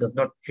repayment schedule does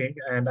not change.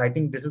 And I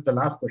think this is the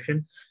last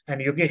question.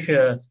 And Yogesh,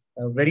 a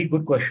very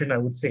good question, I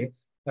would say.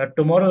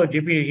 Tomorrow,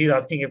 JP, he's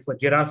asking if a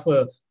Giraffe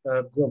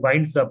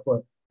winds up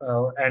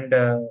and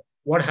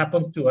what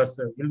happens to us?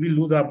 Will we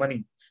lose our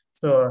money?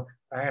 So,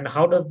 and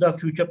how does the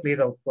future plays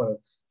out for us?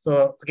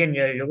 So again,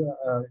 yeah,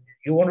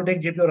 you want to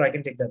take JP or I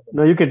can take that one?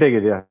 No, you can take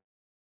it. Yeah,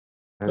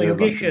 there's one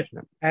question. So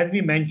Yogesh, as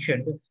we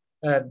mentioned,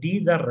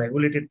 these are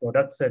regulated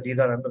products. These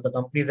are under the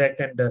Companies Act,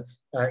 and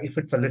if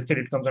it's a listed,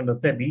 it comes under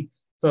SEBI.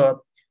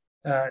 So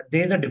there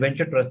is a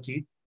debenture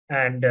trustee,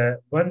 and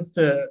once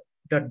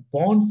the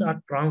bonds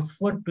are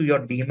transferred to your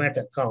demat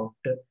account,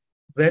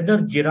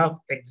 whether Giraffe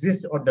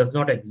exists or does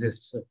not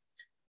exist,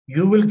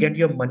 you will get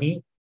your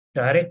money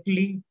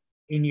directly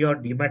in your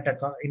demat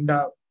account, in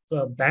the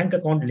bank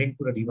account linked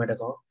to the demat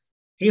account.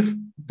 If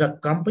the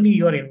company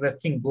you are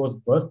investing goes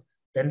bust,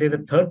 then there's a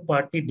third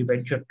party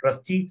debenture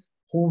trustee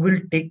who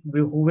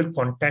will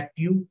contact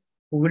you,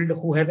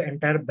 who has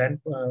entire bank.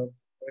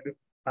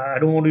 I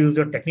don't want to use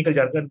your technical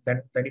jargon,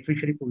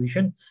 beneficiary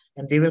position,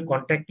 and they will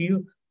contact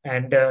you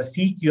and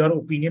seek your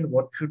opinion.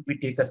 What should we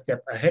take a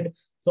step ahead?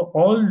 So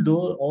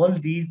all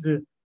these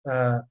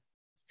uh,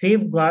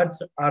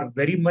 safeguards are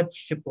very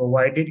much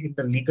provided in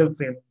the legal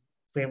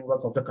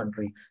framework of the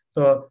country.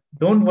 So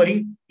don't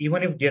worry,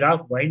 even if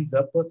Giraffe winds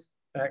up,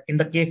 in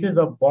the cases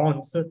of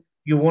bonds,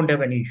 you won't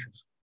have any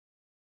issues.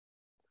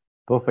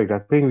 Perfect. I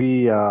think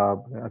we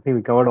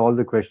covered all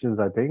the questions.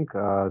 I think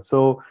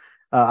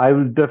I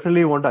will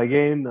definitely want to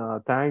again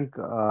thank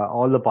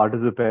all the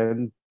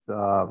participants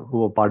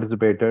who have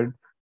participated.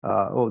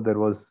 There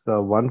was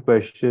one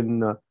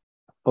question.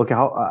 Okay,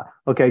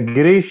 okay,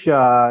 Girish,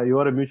 you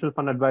are a mutual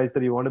fund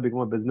advisor. You want to become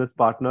a business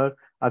partner.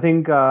 I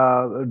think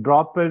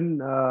drop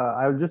in.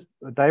 I will just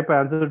type an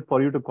answer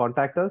for you to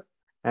contact us,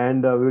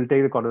 and we will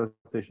take the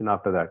conversation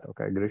after that.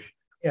 Okay, Girish.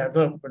 Yeah,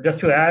 so just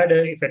to add,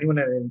 if anyone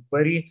has an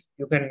inquiry,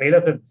 you can mail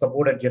us at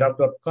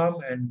support@giraffe.com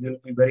and we'll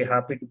be very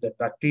happy to get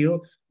back to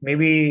you.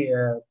 Maybe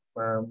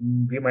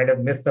we might have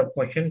missed some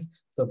questions,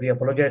 so we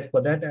apologize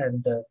for that.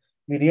 And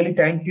We really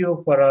thank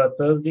you for a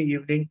Thursday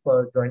evening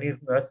for joining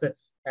us.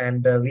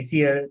 And we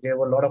see there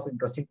were a lot of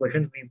interesting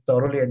questions. We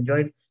thoroughly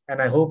enjoyed,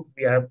 and I hope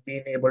we have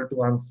been able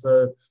to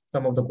answer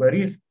some of the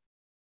queries.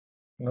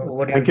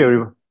 Over to you, Thank you, Jay.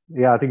 everyone.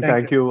 Yeah, I think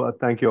Thank you.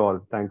 thank you all.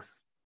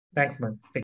 Thanks. Thanks, man. Take care.